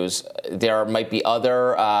issues. There might be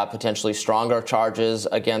other potentially stronger charges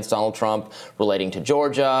against Donald Trump relating to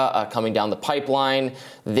Georgia coming down the pipeline.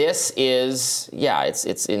 This is,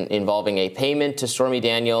 it's involving a payment to Stormy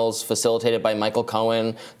Daniels facilitated by Michael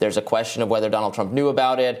Cohen. There's a question of whether Donald Trump knew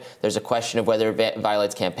about it. There's a question of whether it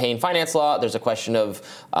violates campaign finance law. There's a question of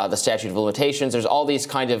the statute of limitations. There's all these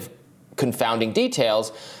kind of confounding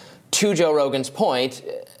details. To Joe Rogan's point,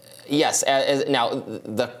 yes, now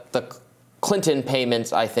the Clinton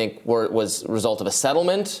payments, I think, was a result of a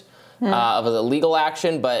settlement of a legal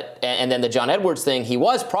action, and then the John Edwards thing, he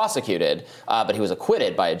was prosecuted, but he was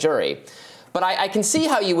acquitted by a jury. But I can see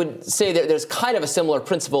how you would say that there's kind of a similar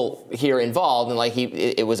principle here involved, and like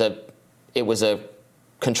it was a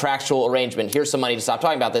contractual arrangement. Here's some money to stop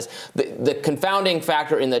talking about this. The confounding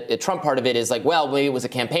factor in the Trump part of it is like, well, maybe it was a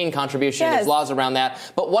campaign contribution. Yes. There's laws around that.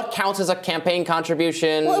 But what counts as a campaign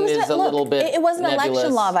contribution little bit It was an nebulous.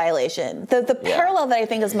 Election law violation. The parallel that I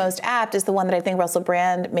think is most apt is the one that I think Russell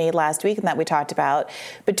Brand made last week and that we talked about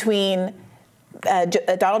between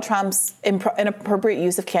Donald Trump's inappropriate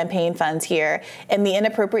use of campaign funds here and the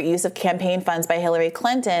inappropriate use of campaign funds by Hillary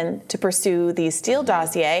Clinton to pursue the Steele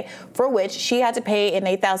dossier, for which she had to pay an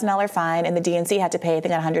 $8,000 fine and the DNC had to pay, I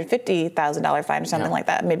think, a $150,000 fine or something like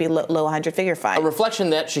that, maybe low 100-figure fine. A reflection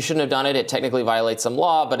that she shouldn't have done it. It technically violates some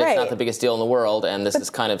law, but it's not the biggest deal in the world, and this is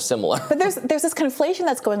kind of similar. But there's this conflation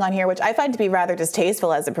that's going on here, which I find to be rather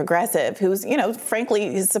distasteful as a progressive who's,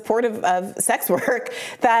 frankly, is supportive of sex work,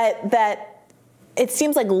 that it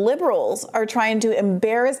seems like liberals are trying to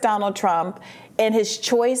embarrass Donald Trump and his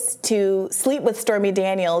choice to sleep with Stormy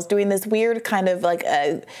Daniels, doing this weird kind of like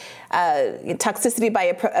toxicity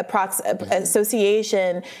by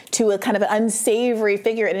association to a kind of an unsavory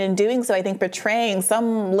figure, and in doing so, I think betraying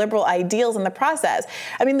some liberal ideals in the process.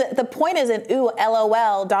 I mean, the point isn't, ooh,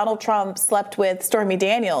 LOL, Donald Trump slept with Stormy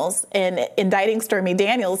Daniels and indicting Stormy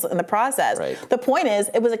Daniels in the process. Right. The point is,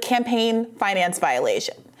 it was a campaign finance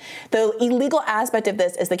violation. The illegal aspect of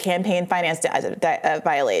this is the campaign finance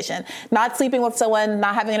violation, not sleeping sleeping with someone,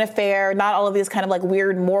 not having an affair, not all of these kind of like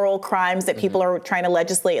weird moral crimes that people are trying to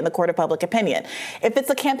legislate in the court of public opinion. If it's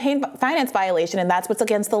a campaign finance violation and that's what's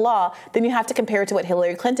against the law, then you have to compare it to what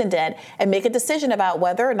Hillary Clinton did and make a decision about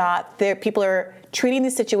whether or not people are treating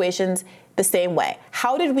these situations the same way.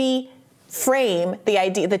 How did we frame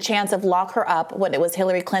the chance of lock her up when it was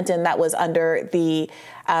Hillary Clinton that was under the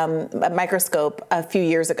microscope a few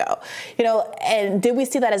years ago? And did we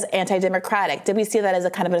see that as anti-democratic? Did we see that as a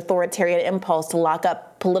kind of an authoritarian impulse to lock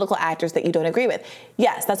up political actors that you don't agree with?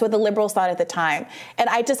 Yes, that's what the liberals thought at the time. And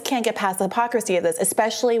I just can't get past the hypocrisy of this,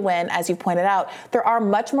 especially when, as you pointed out, there are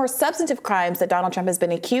much more substantive crimes that Donald Trump has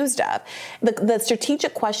been accused of. The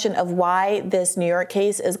strategic question of why this New York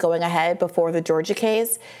case is going ahead before the Georgia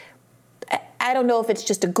case, I don't know if it's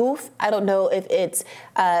just a goof. I don't know if it's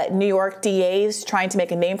New York DAs trying to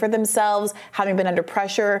make a name for themselves, having been under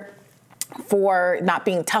pressure for not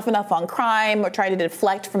being tough enough on crime, or trying to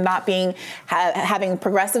deflect from not being having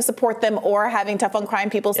progressives support them or having tough on crime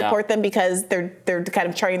people support them because they're kind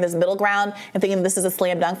of charting this middle ground and thinking this is a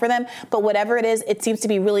slam dunk for them. But whatever it is, it seems to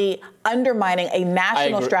be really undermining a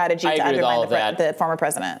national strategy to undermine the former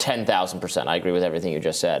president. 10,000%. I agree with everything you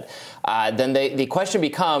just said. Then the question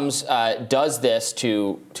becomes, does this,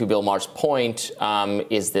 to Bill Maher's point,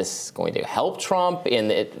 is this going to help Trump?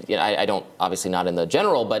 I don't, obviously not in the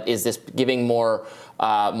general, but is this giving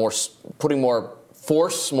putting more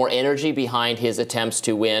force, more energy behind his attempts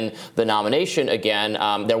to win the nomination again?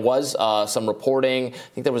 There was some reporting. I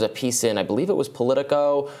think there was a piece in, I believe it was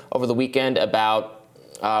Politico over the weekend about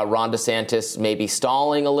Ron DeSantis maybe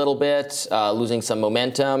stalling a little bit, losing some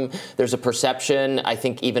momentum. There's a perception, I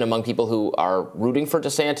think, even among people who are rooting for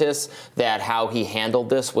DeSantis, that how he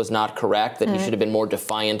handled this was not correct, that he should have been more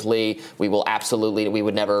defiantly. We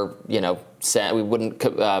would never, we wouldn't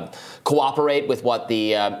cooperate with what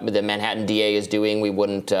the Manhattan DA is doing. We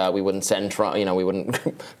wouldn't send Trump, we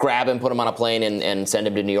wouldn't grab him, put him on a plane and send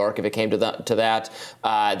him to New York if it came to that.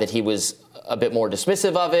 That he was a bit more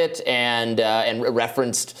dismissive of it and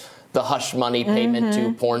referenced the hush money payment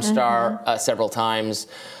to porn star several times,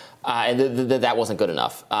 and that wasn't good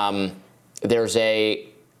enough. There's a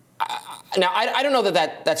now I don't know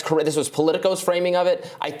that's correct. This was Politico's framing of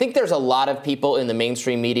it. I think there's a lot of people in the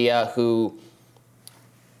mainstream media who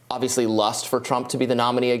obviously lust for Trump to be the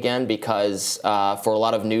nominee again because for a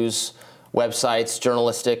lot of news websites,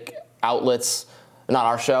 journalistic outlets, not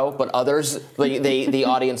our show, but others, the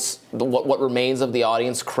audience, what remains of the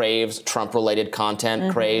audience craves Trump-related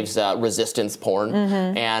content, craves resistance porn,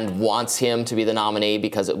 and wants him to be the nominee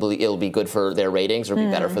because it'll be good for their ratings or be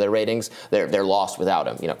better for their ratings. They're lost without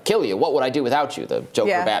him. Kill you. What would I do without you? The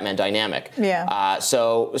Joker-Batman dynamic. Yeah.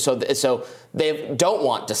 So they don't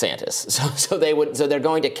want DeSantis. So they're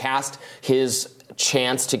going to cast his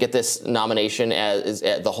chance to get this nomination as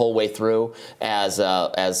the whole way through as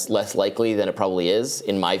less likely than it probably is,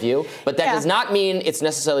 in my view. But that does not mean it's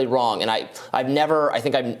necessarily wrong. And I'm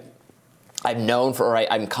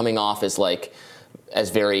coming off as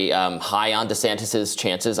very high on DeSantis'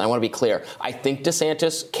 chances. I want to be clear. I think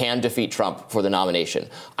DeSantis can defeat Trump for the nomination.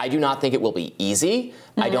 I do not think it will be easy.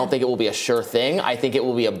 I don't think it will be a sure thing. I think it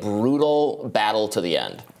will be a brutal battle to the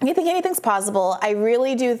end. I think anything's possible. I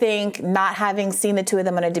really do think not having seen the two of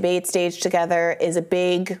them on a debate stage together is a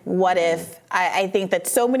big what if. I think that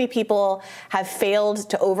so many people have failed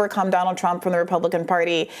to overcome Donald Trump from the Republican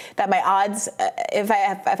Party that my odds, if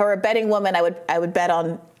I were a betting woman, I would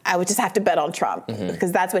just have to bet on Trump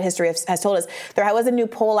because that's what history has told us. There was a new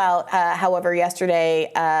poll out, however,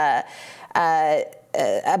 yesterday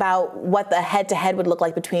about what the head-to-head would look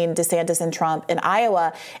like between DeSantis and Trump in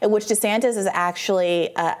Iowa, in which DeSantis is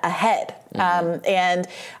actually ahead. And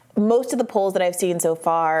most of the polls that I've seen so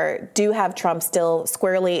far do have Trump still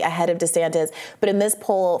squarely ahead of DeSantis. But in this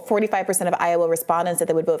poll, 45% of Iowa respondents said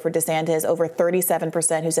they would vote for DeSantis, over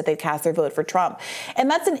 37% who said they'd cast their vote for Trump. And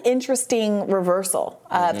that's an interesting reversal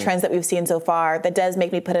of trends that we've seen so far that does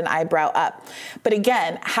make me put an eyebrow up. But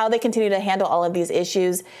again, how they continue to handle all of these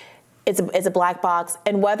issues, it's a black box.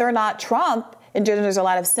 And whether or not Trump engenders a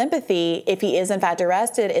lot of sympathy if he is in fact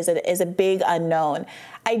arrested is a big unknown.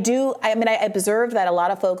 I observed that a lot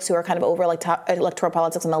of folks who are kind of over electoral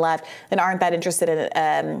politics on the left and aren't that interested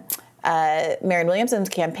in Marianne Williamson's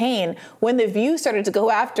campaign, when The View started to go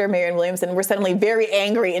after Marianne Williamson, were suddenly very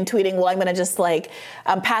angry and tweeting, well, I'm going to just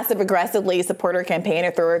passive-aggressively support her campaign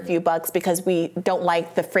or throw her a few bucks because we don't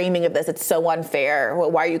like the framing of this. It's so unfair.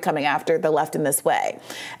 Why are you coming after the left in this way?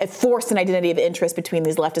 It forced an identity of interest between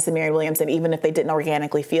these leftists and Marianne Williamson, even if they didn't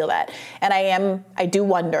organically feel that. And I do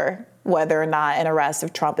wonder whether or not an arrest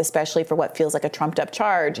of Trump, especially for what feels like a trumped-up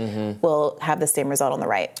charge, will have the same result on the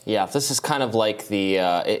right. Yeah, this is kind of like the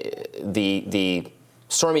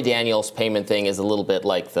Stormy Daniels payment thing is a little bit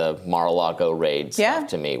like the Mar-a-Lago raid stuff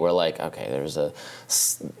to me. We're like, okay,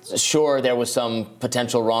 sure, there was some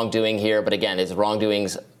potential wrongdoing here, but again, it's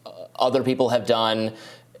wrongdoings other people have done.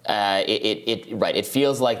 It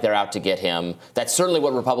feels like they're out to get him. That's certainly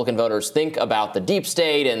what Republican voters think about the deep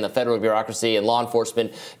state and the federal bureaucracy and law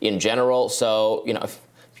enforcement in general. So,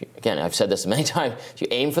 again, I've said this many times, if you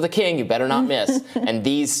aim for the king, you better not miss. And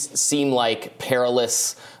these seem like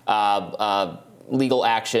perilous legal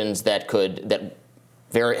actions that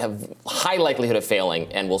have high likelihood of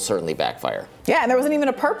failing and will certainly backfire. Yeah, and there wasn't even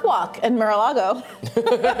a perp walk in Mar-a-Lago.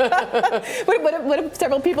 What if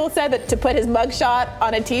several people said that to put his mugshot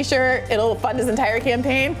on a T-shirt, it'll fund his entire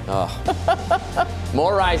campaign? Oh.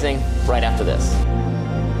 More Rising right after this.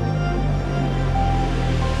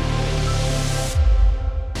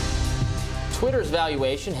 Twitter's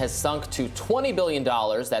valuation has sunk to $20 billion.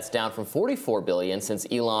 That's down from $44 billion since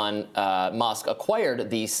Elon Musk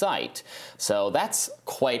acquired the site. So that's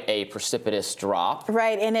quite a precipitous drop.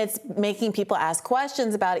 Right, and it's making people ask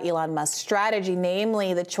questions about Elon Musk's strategy,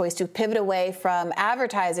 namely the choice to pivot away from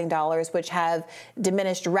advertising dollars, which have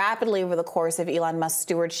diminished rapidly over the course of Elon Musk's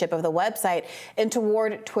stewardship of the website, and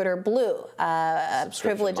toward Twitter Blue, a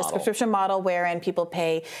subscription model wherein people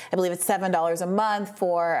pay, I believe it's $7 a month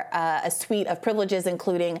for a suite of privileges,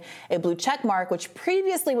 including a blue check mark, which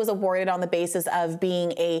previously was awarded on the basis of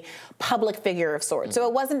being a public figure of sorts. So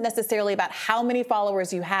it wasn't necessarily about how many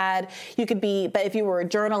followers you had. You could be, but if you were a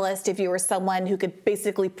journalist, if you were someone who could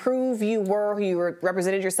basically prove you were who you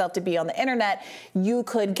represented yourself to be on the internet, you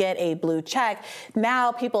could get a blue check.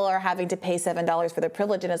 Now people are having to pay $7 for their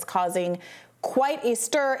privilege, and it's causing quite a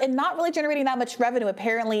stir and not really generating that much revenue.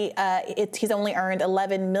 Apparently, he's only earned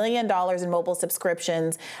 $11 million in mobile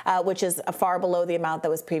subscriptions, which is far below the amount that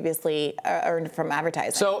was previously earned from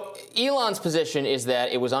advertising. So Elon's position is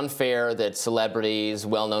that it was unfair that celebrities,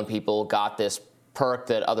 well-known people got this perk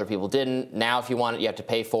that other people didn't. Now, if you want it, you have to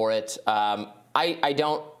pay for it. I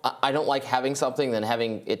don't like having something than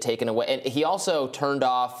having it taken away. And he also turned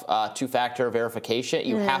off two-factor verification.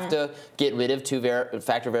 You have to get rid of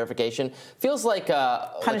two-factor verification. Feels like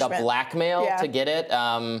a blackmail to get it.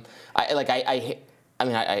 I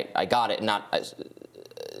got it. Not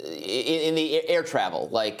in the air travel.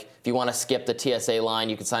 Like if you want to skip the TSA line,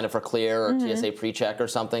 you can sign up for Clear or TSA PreCheck or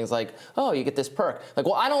something. It's like, oh, you get this perk. Like,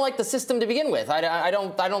 well, I don't like the system to begin with. I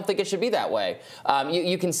don't think it should be that way.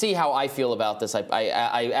 You can see how I feel about this.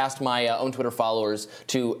 I asked my own Twitter followers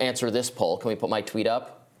to answer this poll. Can we put my tweet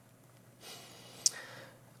up?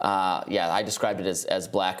 I described it as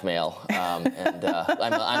blackmail, and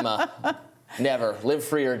I'm a never live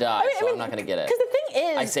free or die. I'm not going to get it. Because the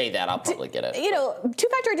thing is, I say that I'll probably get it.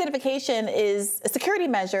 Two-factor identification is a security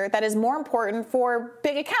measure that is more important for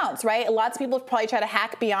big accounts, right? Lots of people probably try to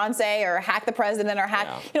hack Beyonce or hack the president or hack.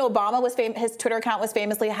 Obama was his Twitter account was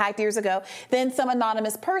famously hacked years ago. Then some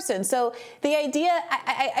anonymous person. So the idea,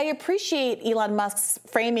 I appreciate Elon Musk's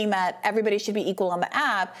framing that everybody should be equal on the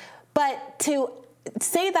app, but to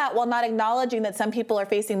say that while not acknowledging that some people are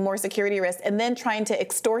facing more security risks and then trying to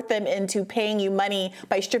extort them into paying you money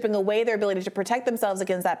by stripping away their ability to protect themselves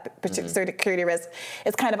against that particular security risk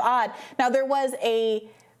is kind of odd. Now, there was a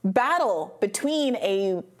battle between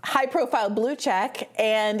a high-profile blue check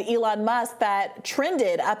and Elon Musk that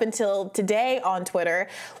trended up until today on Twitter.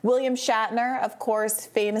 William Shatner, of course,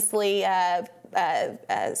 famously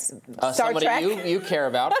Star Trek. you care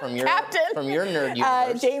about from your Captain, from your nerd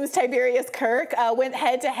universe. James Tiberius Kirk went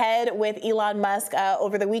head-to-head with Elon Musk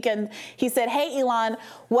over the weekend. He said, hey, Elon,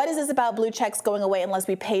 what is this about blue checks going away unless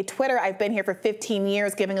we pay Twitter? I've been here for 15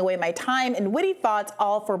 years giving away my time and witty thoughts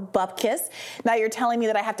all for bupkis. Now you're telling me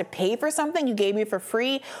that I have to pay for something you gave me for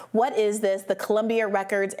free? What is this, the Columbia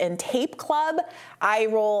Records and Tape Club? Eye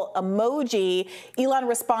roll emoji. Elon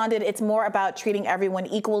responded, it's more about treating everyone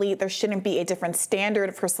equally. There shouldn't be a different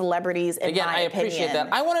standard for celebrities, in my opinion. I appreciate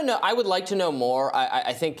that. I want to know. I would like to know more.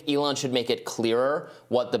 I think Elon should make it clearer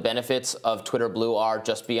what the benefits of Twitter Blue are,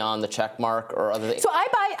 just beyond the check mark or other things. So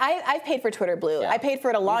I've paid for Twitter Blue. Yeah. I paid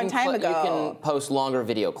for it a long time ago. You can post longer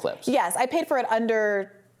video clips. Yes, I paid for it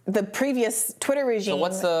under the previous Twitter regime. So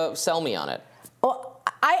what's the sell me on it? Well,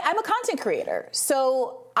 I'm a content creator,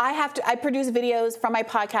 so I produce videos from my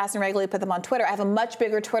podcast and regularly put them on Twitter. I have a much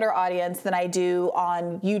bigger Twitter audience than I do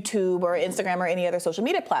on YouTube or Instagram or any other social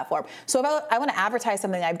media platform. So if I want to advertise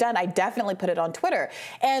something I've done, I definitely put it on Twitter.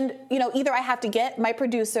 And either I have to get my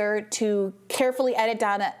producer to carefully edit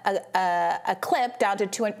down a clip down to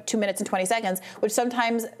 2 minutes and 20 seconds, which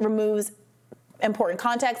sometimes removes important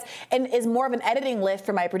context and is more of an editing lift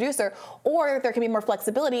for my producer, or there can be more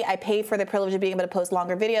flexibility. I pay for the privilege of being able to post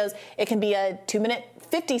longer videos. It can be a 2-minute,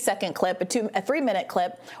 50-second clip, a 3-minute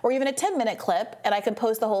clip, or even a 10-minute clip, and I can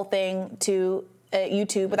post the whole thing to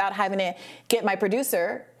YouTube without having to get my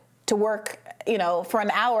producer to work, for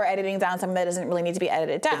an hour editing down something that doesn't really need to be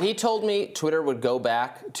edited down. If he told me Twitter would go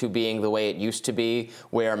back to being the way it used to be,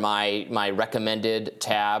 where my recommended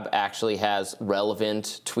tab actually has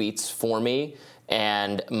relevant tweets for me,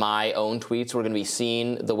 and my own tweets were going to be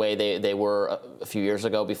seen the way they were a few years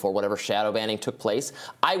ago before whatever shadow banning took place,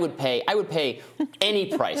 I would pay any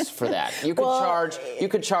price for that. You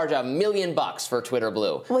could charge $1 million for Twitter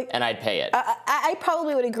Blue, and I'd pay it. I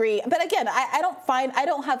probably would agree, but again, I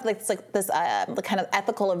don't have this kind of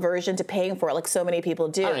ethical aversion to paying for it like so many people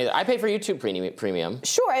do. I don't either. I pay for YouTube Premium.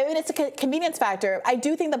 Sure, I mean it's a convenience factor. I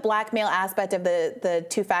do think the blackmail aspect of the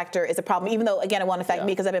two-factor is a problem, even though again it won't affect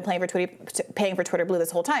me because I've been paying for Twitter Blue this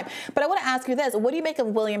whole time. But I want to ask you this: what do you make of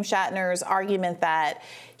William Shatner's argument that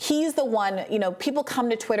he's the one? People come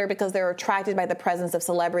to Twitter because they're attracted by the presence of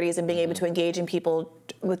celebrities and being able to engage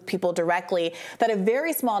with people directly. That a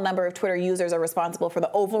very small number of Twitter users are responsible for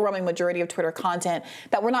the overwhelming majority of Twitter content.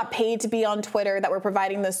 That we're not paid to be on Twitter. That we're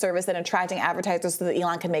providing this service and attracting advertisers so that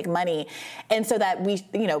Elon can make money, and so that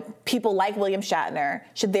people like William Shatner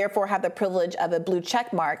should therefore have the privilege of a blue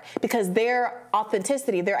check mark because their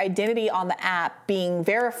authenticity, their identity on the app being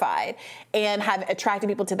verified and have attracted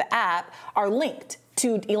people to the app are linked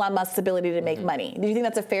to Elon Musk's ability to make money. Do you think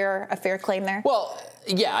that's a fair claim there? Well,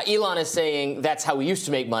 yeah, Elon is saying that's how we used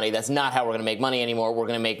to make money. That's not how we're going to make money anymore. We're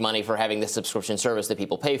going to make money for having this subscription service that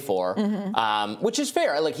people pay for, which is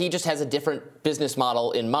fair. Like, he just has a different business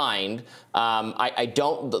model in mind.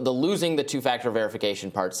 The losing the two-factor verification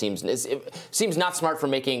part seems not smart for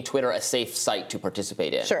making Twitter a safe site to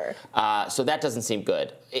participate in. Sure. So that doesn't seem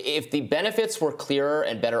good. If the benefits were clearer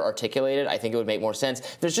and better articulated, I think it would make more sense.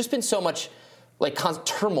 There's just been so much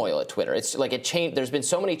turmoil at Twitter. It's like it changed. There's been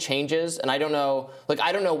so many changes, and I don't know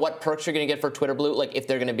what perks you're going to get for Twitter Blue. Like, if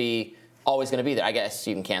they're going to be always going to be there. I guess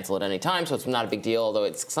you can cancel at any time, so it's not a big deal.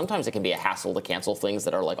 Although sometimes it can be a hassle to cancel things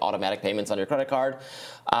that are like automatic payments on your credit card.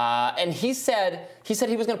 And he said he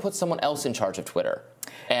was going to put someone else in charge of Twitter.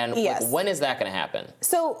 And when is that going to happen?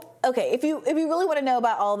 So, okay, if you really want to know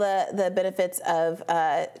about all the benefits of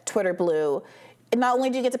Twitter Blue, not only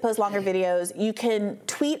do you get to post longer videos, you can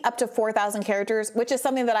tweet up to 4,000 characters, which is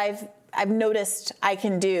something that I've noticed I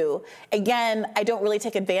can do. Again, I don't really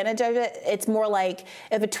take advantage of it. It's more like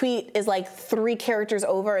if a tweet is like 3 characters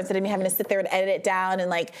over, instead of me having to sit there and edit it down and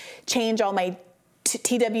like change all my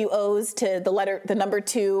TWOs to the number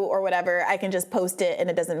 2 or whatever, I can just post it and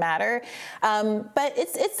it doesn't matter. But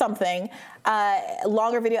it's something.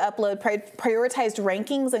 Longer video upload, prioritized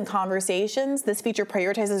rankings and conversations. This feature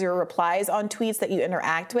prioritizes your replies on tweets that you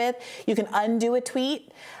interact with. You can undo a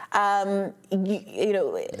tweet. There's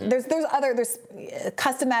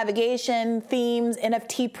custom navigation, themes,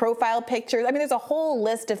 NFT profile pictures. I mean, there's a whole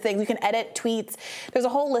list of things. You can edit tweets. There's a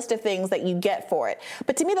whole list of things that you get for it.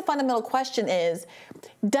 But to me, the fundamental question is,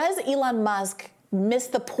 does Elon Musk miss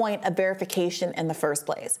the point of verification in the first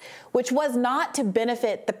place, which was not to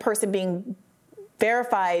benefit the person being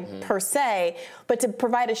verified per se, but to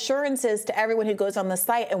provide assurances to everyone who goes on the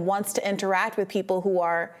site and wants to interact with people who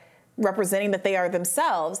are representing that they are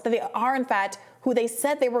themselves, that they are in fact who they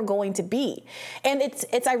said they were going to be. And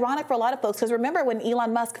it's ironic for a lot of folks, because remember when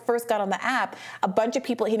Elon Musk first got on the app, a bunch of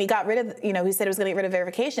people, he got rid of, he said he was going to get rid of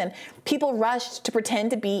verification. People rushed to pretend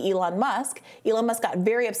to be Elon Musk. Elon Musk got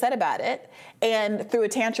very upset about it and threw a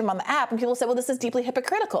tantrum on the app, and people said, well, this is deeply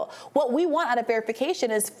hypocritical. What we want out of verification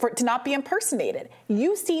is to not be impersonated.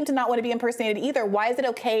 You seem to not want to be impersonated either. Why is it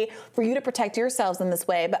okay for you to protect yourselves in this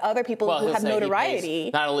way, but other people who have notoriety?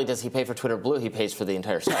 Not only does he pay for Twitter Blue, he pays for the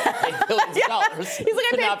entire site. He pays billions of dollars. He's like,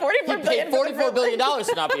 I paid $44 billion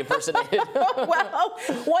to not be impersonated. Well,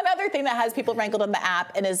 one other thing that has people rankled on the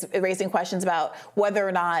app and is raising questions about whether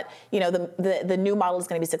or not the new model is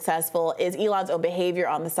going to be successful is Elon's own behavior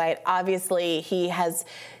on the site. Obviously, he has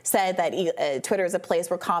said that Twitter is a place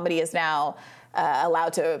where comedy is now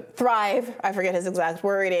allowed to thrive. I forget his exact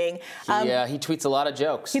wording. He tweets a lot of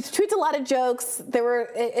jokes. He tweets a lot of jokes.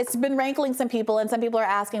 It's been rankling some people, and some people are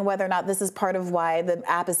asking whether or not this is part of why the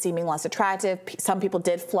app is seeming less attractive. Some people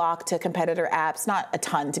did flock to competitor apps, not a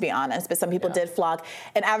ton to be honest, but some people did flock,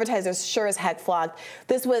 and advertisers sure as heck flocked.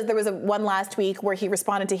 There was one last week where he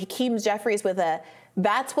responded to Hakeem Jeffries with a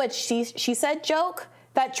 "that's what she said" joke.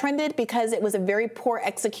 That trended because it was a very poor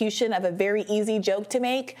execution of a very easy joke to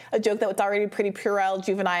make, a joke that was already pretty puerile,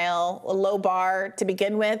 juvenile, a low bar to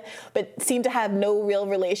begin with, but seemed to have no real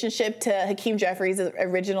relationship to Hakeem Jeffries'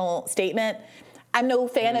 original statement. I'm no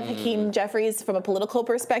fan of Hakeem Jeffries from a political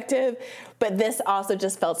perspective, but this also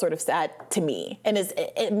just felt sort of sad to me and is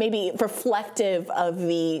it maybe reflective of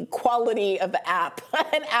the quality of the app,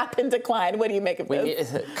 an app in decline. What do you make of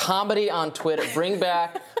this? Comedy on Twitter. Bring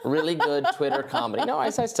back really good Twitter comedy. No, I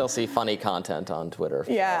still see funny content on Twitter.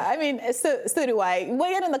 Yeah, I mean, so do I.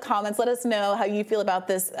 Weigh in the comments. Let us know how you feel about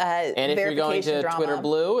this verification drama. And if you're going to Twitter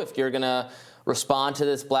Blue, if you're going to respond to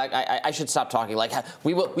this black, I should stop talking like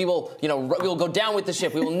we will go down with the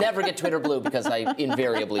ship. We will never get Twitter Blue because I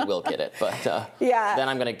invariably will get it. But then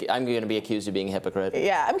I'm gonna be accused of being a hypocrite.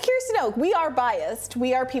 Yeah, I'm curious to know. We are biased.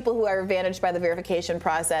 We are people who are advantaged by the verification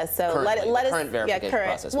process. So let us current verification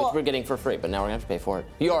process, which we're getting for free, but now we're gonna have to pay for it.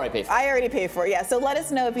 You already paid for it. I already paid for it. Yeah. So let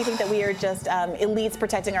us know if you think that we are just elites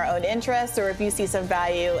protecting our own interests, or if you see some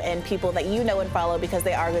value in people that you know and follow because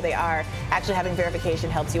they are who they are. Actually, having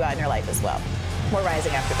verification helps you out in your life as well. More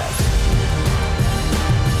Rising after this.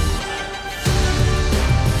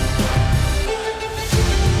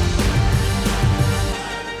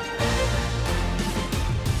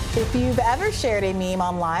 If you've ever shared a meme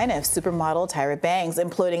online of supermodel Tyra Banks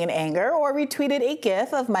imploding in anger, or retweeted a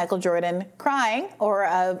gif of Michael Jordan crying, or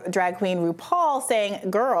of drag queen RuPaul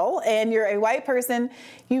saying girl, and you're a white person,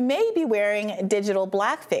 you may be wearing digital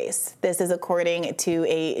blackface. This is according to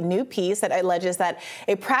a new piece that alleges that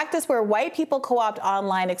a practice where white people co-opt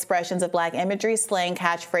online expressions of black imagery, slang,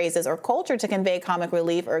 catchphrases, or culture to convey comic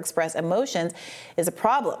relief or express emotions is a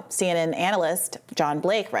problem. CNN analyst John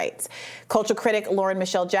Blake writes. Culture critic Lauren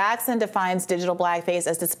Michelle Jackson defines digital blackface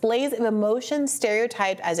as displays of emotion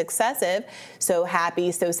stereotyped as excessive, so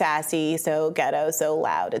happy, so sassy, so ghetto, so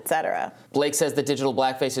loud, etc. Blake says that digital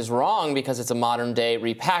blackface is wrong because it's a modern-day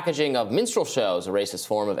repackaging of minstrel shows, a racist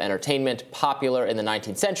form of entertainment popular in the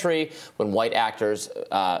 19th century when white actors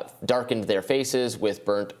darkened their faces with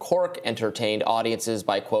burnt cork, entertained audiences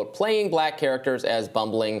by, quote, playing black characters as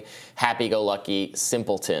bumbling, happy-go-lucky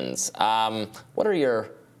simpletons. What are your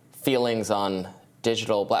feelings on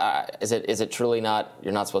digital black? Is it truly not,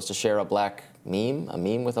 you're not supposed to share a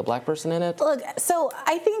meme with a black person in it? Look, so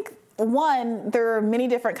I think, one, there are many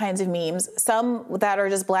different kinds of memes. Some that are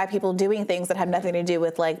just black people doing things that have nothing to do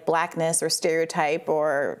with like blackness or stereotype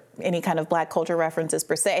or any kind of black culture references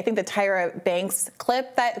per se. I think the Tyra Banks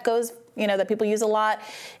clip that goes, that people use a lot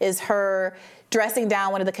is her dressing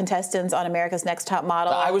down one of the contestants on America's Next Top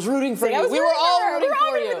Model. I was rooting for you. We were all rooting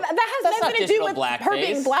for you. That has nothing to do with her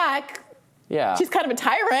being black. Yeah. She's kind of a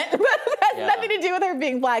tyrant, but that has nothing to do with her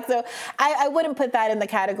being black. So I wouldn't put that in the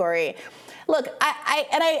category. Look,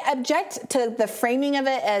 I object to the framing of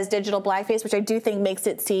it as digital blackface, which I do think makes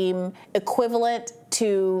it seem equivalent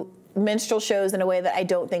to minstrel shows in a way that I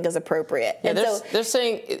don't think is appropriate. Yeah, they're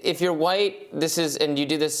saying if you're white, this is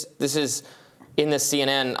in the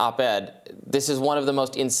CNN op-ed, this is one of the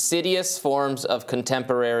most insidious forms of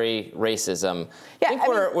contemporary racism. Yeah, I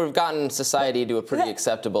think we've gotten society to a pretty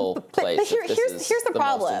acceptable place. But here's the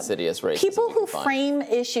problem. Most insidious racism people who frame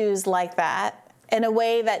issues like that in a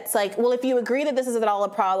way that's like, well, if you agree that this is at all a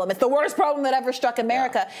problem, it's the worst problem that ever struck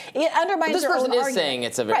America, it undermines your own argument. This person is saying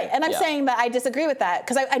it's a very... Right, and I'm saying that I disagree with that,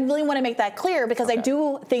 because I really want to make that clear, because I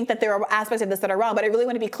do think that there are aspects of this that are wrong, but I really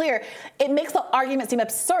want to be clear. It makes the argument seem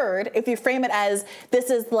absurd if you frame it as this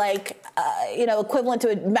is like, equivalent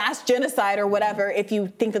to a mass genocide or whatever, if you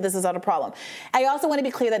think that this is not a problem. I also want to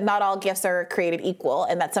be clear that not all gifts are created equal,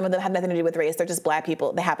 and that some of them have nothing to do with race. They're just black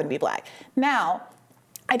people. They happen to be black. Now,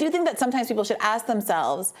 I do think that sometimes people should ask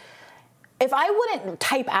themselves, if I wouldn't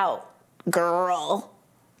type out girl,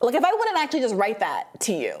 like if I wouldn't actually just write that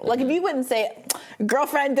to you, like if you wouldn't say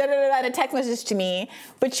girlfriend in a text message to me,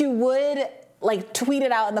 but you would like tweet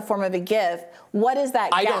it out in the form of a GIF, what is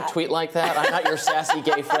that gap? I don't tweet like that. I'm not your sassy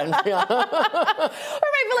gay friend. Right,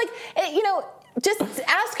 but just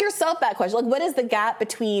ask yourself that question. Like, what is the gap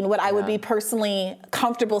between what I would be personally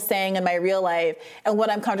comfortable saying in my real life and what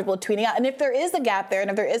I'm comfortable tweeting out? And if there is a gap there, and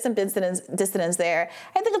if there is some dissonance there,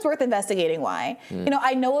 I think it's worth investigating why.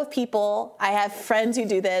 I know of people, I have friends who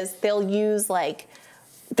do this. They'll use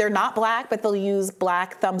they're not black, but they'll use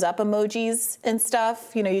black thumbs up emojis and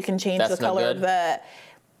stuff. You can change the color of the...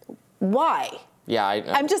 Why? Yeah,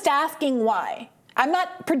 I'm just asking why. I'm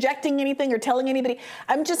not projecting anything or telling anybody.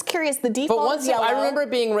 I'm just curious. The default is yellow. I remember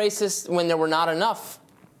being racist when there were not enough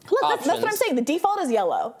options. That's what I'm saying. The default is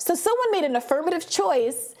yellow. So someone made an affirmative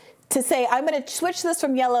choice to say, I'm going to switch this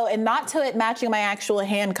from yellow and not to it matching my actual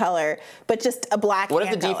hand color, but just a black hand color.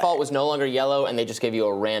 What if the default was no longer yellow and they just gave you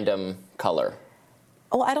a random color?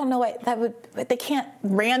 Oh, I don't know. They can't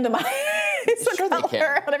randomize.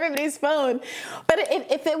 color on everybody's phone. But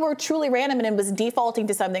if it were truly random and it was defaulting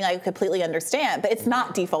to something, I completely understand. But it's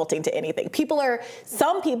not defaulting to anything.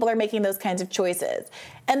 Some people are making those kinds of choices.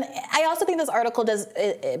 And I also think this article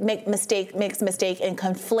makes a mistake in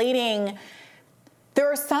conflating.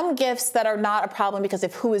 There are some GIFs that are not a problem because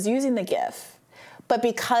of who is using the GIF, but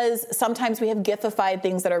because sometimes we have GIFified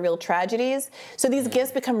things that are real tragedies. So these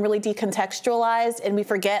GIFs become really decontextualized, and we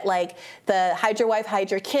forget, like, the hide your wife, hide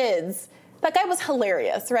your kids. That guy was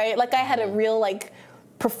hilarious, right? Like, I had a real,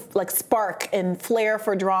 spark and flair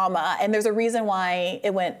for drama, and there's a reason why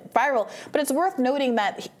it went viral. But it's worth noting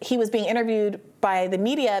that he was being interviewed by the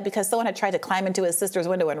media because someone had tried to climb into his sister's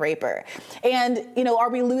window and rape her. And, are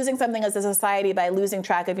we losing something as a society by losing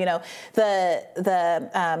track of, the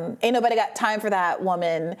ain't nobody got time for that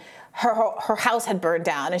woman. Her house had burned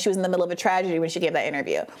down and she was in the middle of a tragedy when she gave that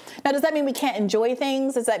interview. Now, does that mean we can't enjoy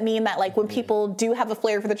things? Does that mean that, like, when people do have a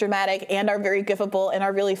flair for the dramatic and are very gifable and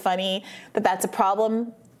are really funny, that's a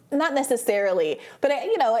problem? Not necessarily, but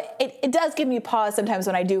it does give me pause sometimes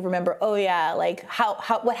when I do remember, oh yeah, like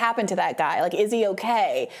what happened to that guy? Like, is he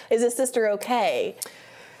okay? Is his sister okay?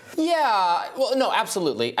 Yeah, well, no,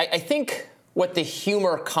 absolutely. I think what the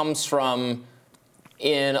humor comes from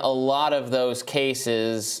in a lot of those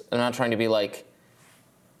cases, I'm not trying to be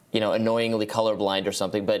annoyingly colorblind or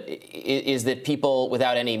something, but is that people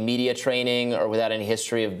without any media training or without any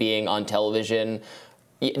history of being on television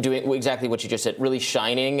doing exactly what you just said, really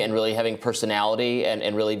shining and really having personality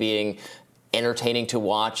and really being entertaining to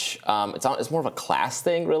watch. It's more of a class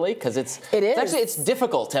thing, really, because it's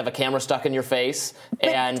difficult to have a camera stuck in your face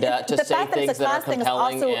and to say things that are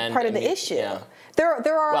compelling. Is also part of the issue. Yeah.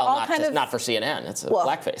 There are all kinds of, not for CNN. It's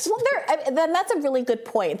blackface. Well, then that's a really good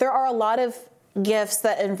point. There are a lot of GIFs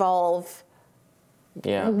that involve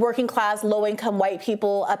working class, low-income white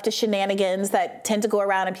people up to shenanigans that tend to go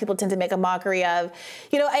around and people tend to make a mockery of.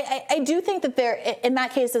 I do think that in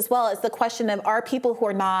that case as well, it's the question of, are people who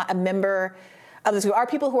are not a member of this group, are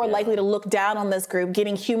people who are likely to look down on this group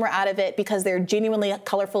getting humor out of it because they're genuinely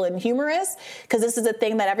colorful and humorous? Because this is a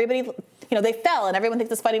thing that everybody, they fell and everyone thinks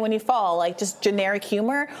it's funny when you fall, like just generic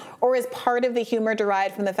humor? Or is part of the humor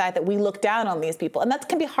derived from the fact that we look down on these people? And that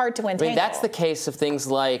can be hard to untangle. That's the case of things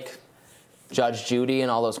like Judge Judy and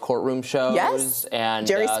all those courtroom shows. Yes. And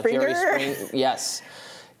Jerry Springer. Yes.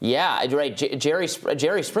 Yeah, right. Jerry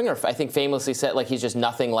Springer, I think, famously said, like, he's just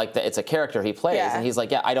nothing like that. It's a character he plays. Yeah. And he's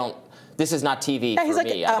like, this is not TV for he's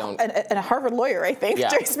me. And a Harvard lawyer, I think,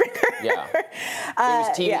 Jerry Springer. Yeah.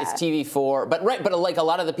 It's TV for, but like a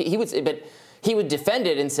lot of he would defend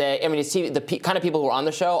it and say, it's TV, the kind of people who are on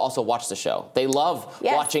the show also watch the show. They love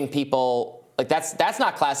watching people, like, that's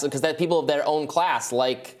not class, because that people of their own class,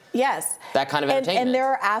 like, yes, that kind of entertainment. And there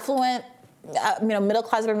are affluent, middle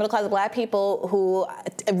class black people who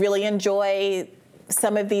really enjoy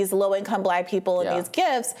some of these low-income black people in these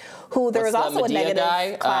GIFs, who there is also a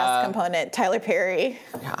negative class component. Tyler Perry.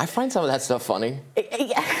 Yeah, I find some of that stuff funny.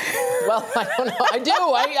 Well, I don't know. I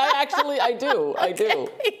do. I do.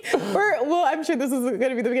 Well, I'm sure this is going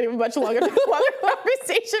to be the beginning of a much longer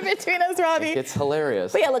conversation between us, Robbie. It's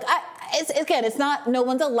hilarious. But yeah, look, it's not, no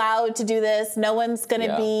one's allowed to do this. No one's going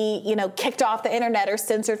to be, kicked off the internet or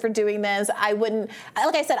censored for doing this. I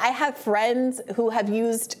said, I have friends who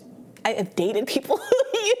I have dated people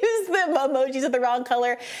who use the emojis of the wrong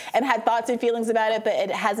color and had thoughts and feelings about it, but it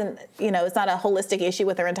hasn't, it's not a holistic issue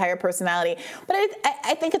with their entire personality. But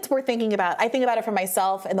I think it's worth thinking about. I think about it for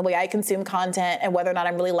myself and the way I consume content and whether or not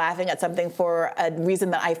I'm really laughing at something for a reason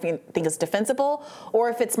that I think is defensible, or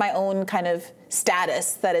if it's my own kind of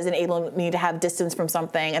status that is enabling me to have distance from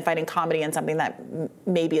something and finding comedy in something that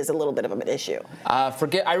maybe is a little bit of an issue.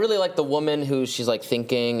 I really like the woman who she's like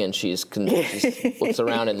thinking and she looks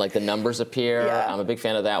around and like the numbers appear. Yeah. I'm a big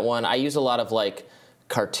fan of that one. I use a lot of like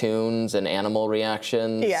cartoons and animal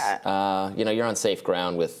reactions. Yeah. You're on safe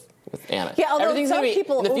ground with Anna. Yeah, although in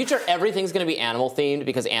the future, everything's going to be animal themed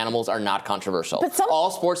because animals are not controversial. But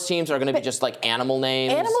all sports teams are going to be just like animal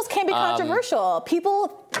names. Animals can be controversial.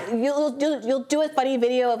 People, you'll do a funny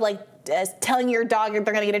video of like telling your dog they're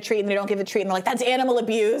going to get a treat and they don't give a treat and they're like, that's animal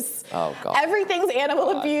abuse. Oh, God. Everything's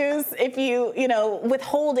animal abuse. If you,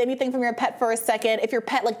 withhold anything from your pet for a second, if your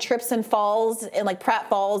pet like trips and falls and like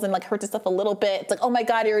pratfalls and like hurts itself a little bit, it's like, oh my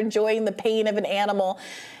God, you're enjoying the pain of an animal.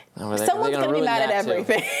 Someone's going to be mad at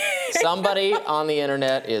everything. Somebody on the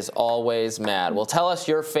internet is always mad. Well, tell us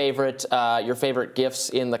your favorite GIFs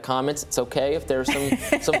in the comments. It's okay if there's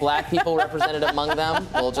some black people represented among them.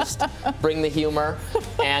 We'll just bring the humor.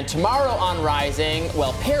 And tomorrow on Rising,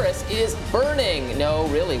 Paris is burning. No,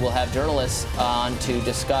 really, we'll have journalists on to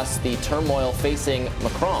discuss the turmoil facing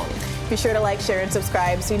Macron. Be sure to like, share, and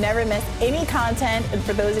subscribe so you never miss any content. And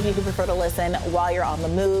for those of you who prefer to listen while you're on the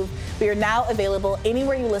move, we are now available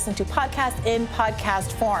anywhere you listen to podcasts in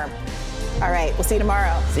podcast form. All right, we'll see you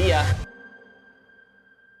tomorrow. See ya.